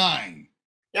is fine.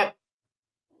 Yep.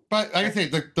 But like I say,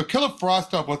 the Killer Frost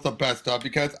stuff was the best stuff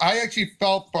because I actually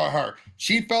felt for her.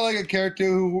 She felt like a character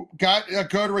who got a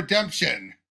good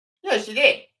redemption. Yeah, she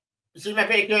did. She's my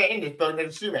favorite character in this book,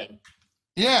 next to Superman.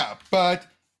 Yeah, but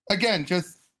again,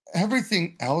 just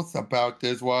everything else about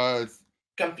this was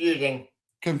confusing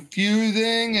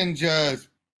and just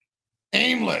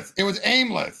aimless. It was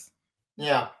aimless.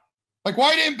 Yeah. Like,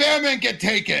 why didn't Batman get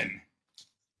taken?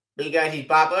 Because he's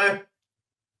popular?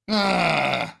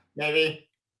 Maybe.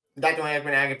 That's the only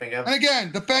thing I can think of. And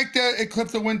again, the fact that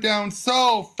Eclipse went down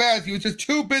so fast, he was just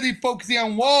too busy focusing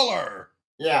on Waller.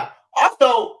 Yeah.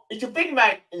 Also, if you think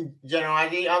about it in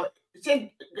generality, since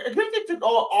Eclipse took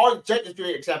all the Justice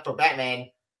League except for Batman,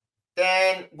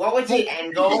 then what was the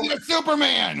end goal? He was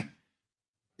Superman.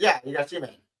 Yeah, you got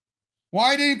Superman.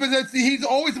 Why did he possess? He's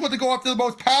always supposed to go after the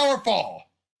most powerful.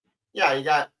 Yeah, you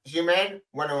got Superman,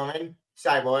 Wonder Woman,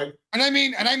 Cyborg. And I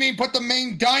mean, put the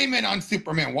main diamond on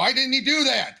Superman. Why didn't he do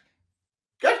that?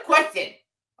 Good question.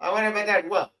 I wonder about that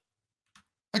as well.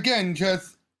 Again,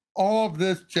 just all of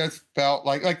this just felt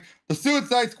like the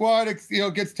Suicide Squad,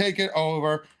 gets taken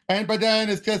over, but then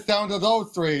it's just down to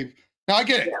those three. Now I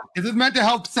get it. This is meant to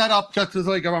help set up Justice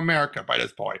League of America by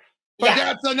this point, but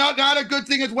that's not a good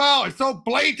thing as well. It's so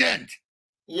blatant.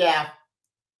 Yeah.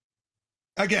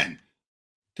 Again,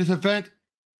 this event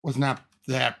was not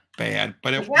that bad,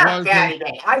 but it was bad.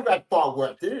 I read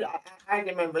Forward, dude. I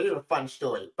remember it was a fun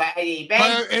story. But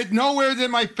it's nowhere near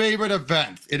my favorite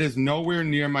events. It is nowhere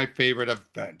near my favorite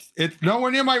events. It's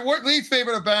nowhere near my least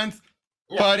favorite events,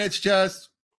 but it's just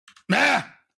meh.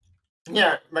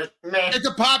 Yeah, but meh.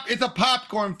 It's a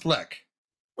popcorn flick.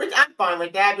 Which I'm fine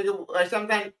with that because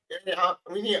sometimes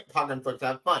we need popcorn flicks to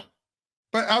have fun.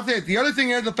 But I'll say the other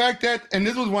thing is the fact that, and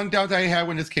this was one doubt I had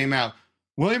when this came out,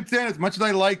 Williamson, as much as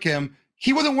I like him,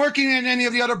 he wasn't working in any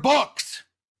of the other books.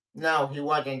 No, he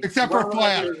wasn't. Except for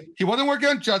Flash. He wasn't working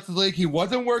on Justice League. He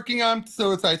wasn't working on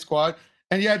Suicide Squad.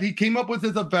 And yet he came up with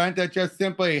this event that just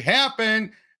simply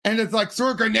happened. And it's like threw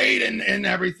a grenade and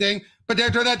everything. But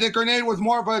after that, the grenade was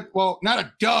more of a, well, not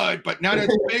a dud, but not as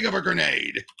big of a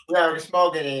grenade. Yeah, like a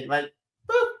small grenade. Like,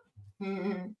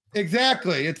 boop.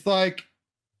 Exactly. It's like,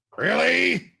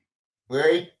 really?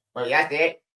 Really? Well, that's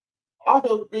it.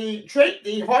 Also, the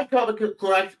hardcover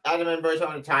collects Adam and Bruce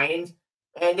on the tie-ins,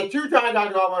 and the two tie-ins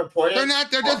are more important.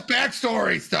 They're just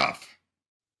backstory stuff.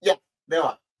 Yeah, they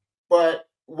are. But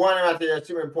one of them is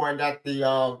super important. That's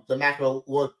the Maxwell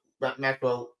Lord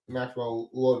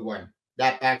one.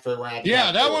 That backstory one.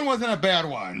 Yeah, that one wasn't a bad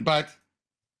one, but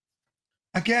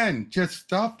again, just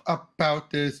stuff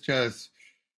about this just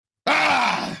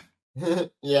yeah.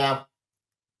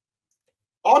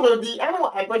 Also, the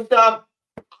animal Emperor stuff.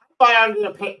 I was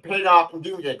gonna pay it off in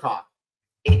Doomsday Clock.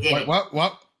 It didn't. What?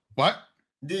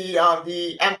 The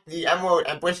Emerald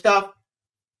Empress stuff.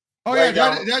 Oh yeah,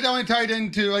 that only tied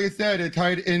into, like I said, it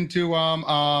tied into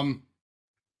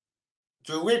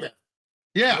to Rebirth.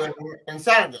 Yeah.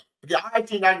 Inside it. Because I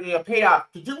actually not gonna pay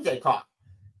off to Doomsday Clock.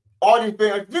 All these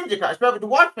things Doomsday Clock, especially the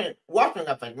Watchmen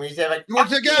thing when he said like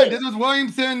once again, this was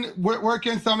Williamson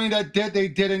working something that they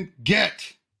didn't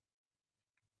get.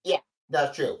 Yeah,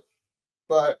 that's true.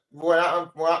 But what I'm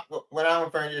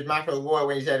referring to is Maxwell Lord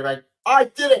when he said like, I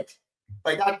did it.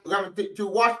 Like that's to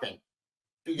Watchmen.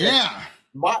 Yeah.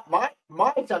 My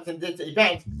assumption this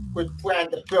event was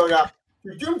planned to build up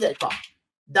to Doomsday Clock.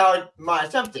 That was my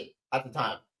assumption at the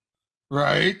time.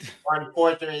 Right.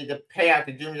 Unfortunately, the payout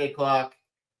to Doomsday Clock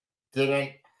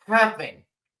didn't happen.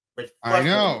 I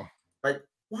know. Like,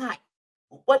 why?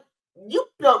 What? You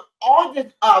built all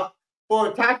this up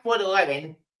for Task Force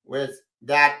 11, which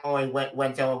that only went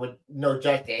when someone with no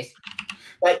justice.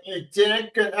 But you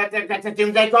didn't get to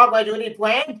Doomsday Clock like you already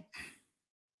planned?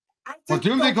 Well,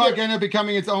 Doomsday Clock ended up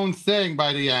becoming its own thing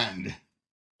by the end.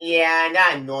 Yeah,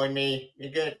 that annoyed me.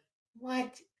 You're good.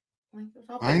 What?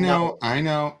 I know,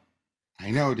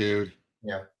 dude.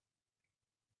 Yeah.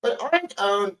 But on its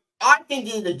own, I think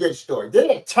this is a good story. This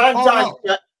is 10 times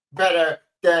better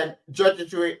than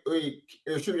Justice League.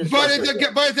 But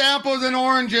it's apples and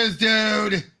oranges,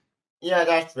 dude. Yeah,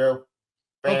 that's true.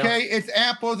 Fair. Okay, it's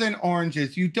apples and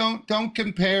oranges. You don't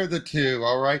compare the two,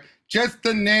 all right? Just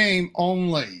the name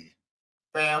only.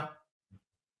 Fair.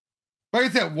 Like I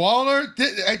said, Waller,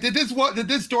 did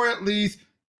this story at least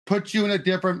put you in a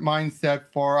different mindset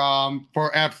for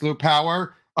absolute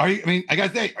power? I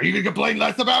gotta say, are you gonna complain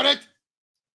less about it?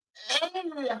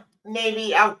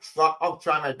 Maybe I'll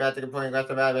try my best to complain less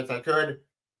about it as I could.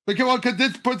 Because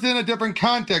this puts it in a different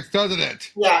context, doesn't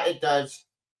it? Yeah, it does.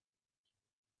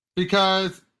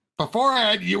 Because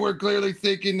beforehand, you were clearly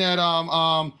thinking that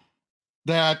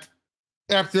that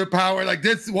absolute power, like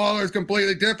this Waller is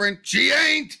completely different. She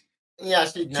ain't. Yeah,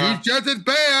 she's not. She's just as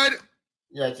bad.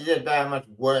 Yeah, she did bad, much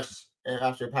worse in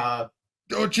absolute power.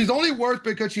 Oh, she's only worse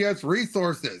because she has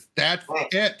resources. That's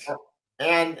it.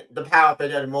 And the power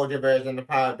bit of the multiverse and the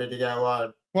power bit to get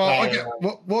one. Well, okay,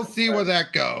 we'll see where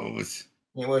that goes.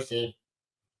 Yeah, we'll see.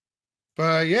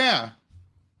 But yeah,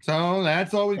 so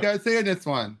that's all we got to say in this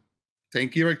one.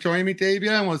 Thank you for joining me,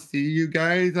 Davia, and we'll see you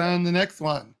guys on the next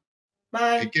one.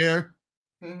 Bye. Take care.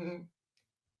 Mm-hmm.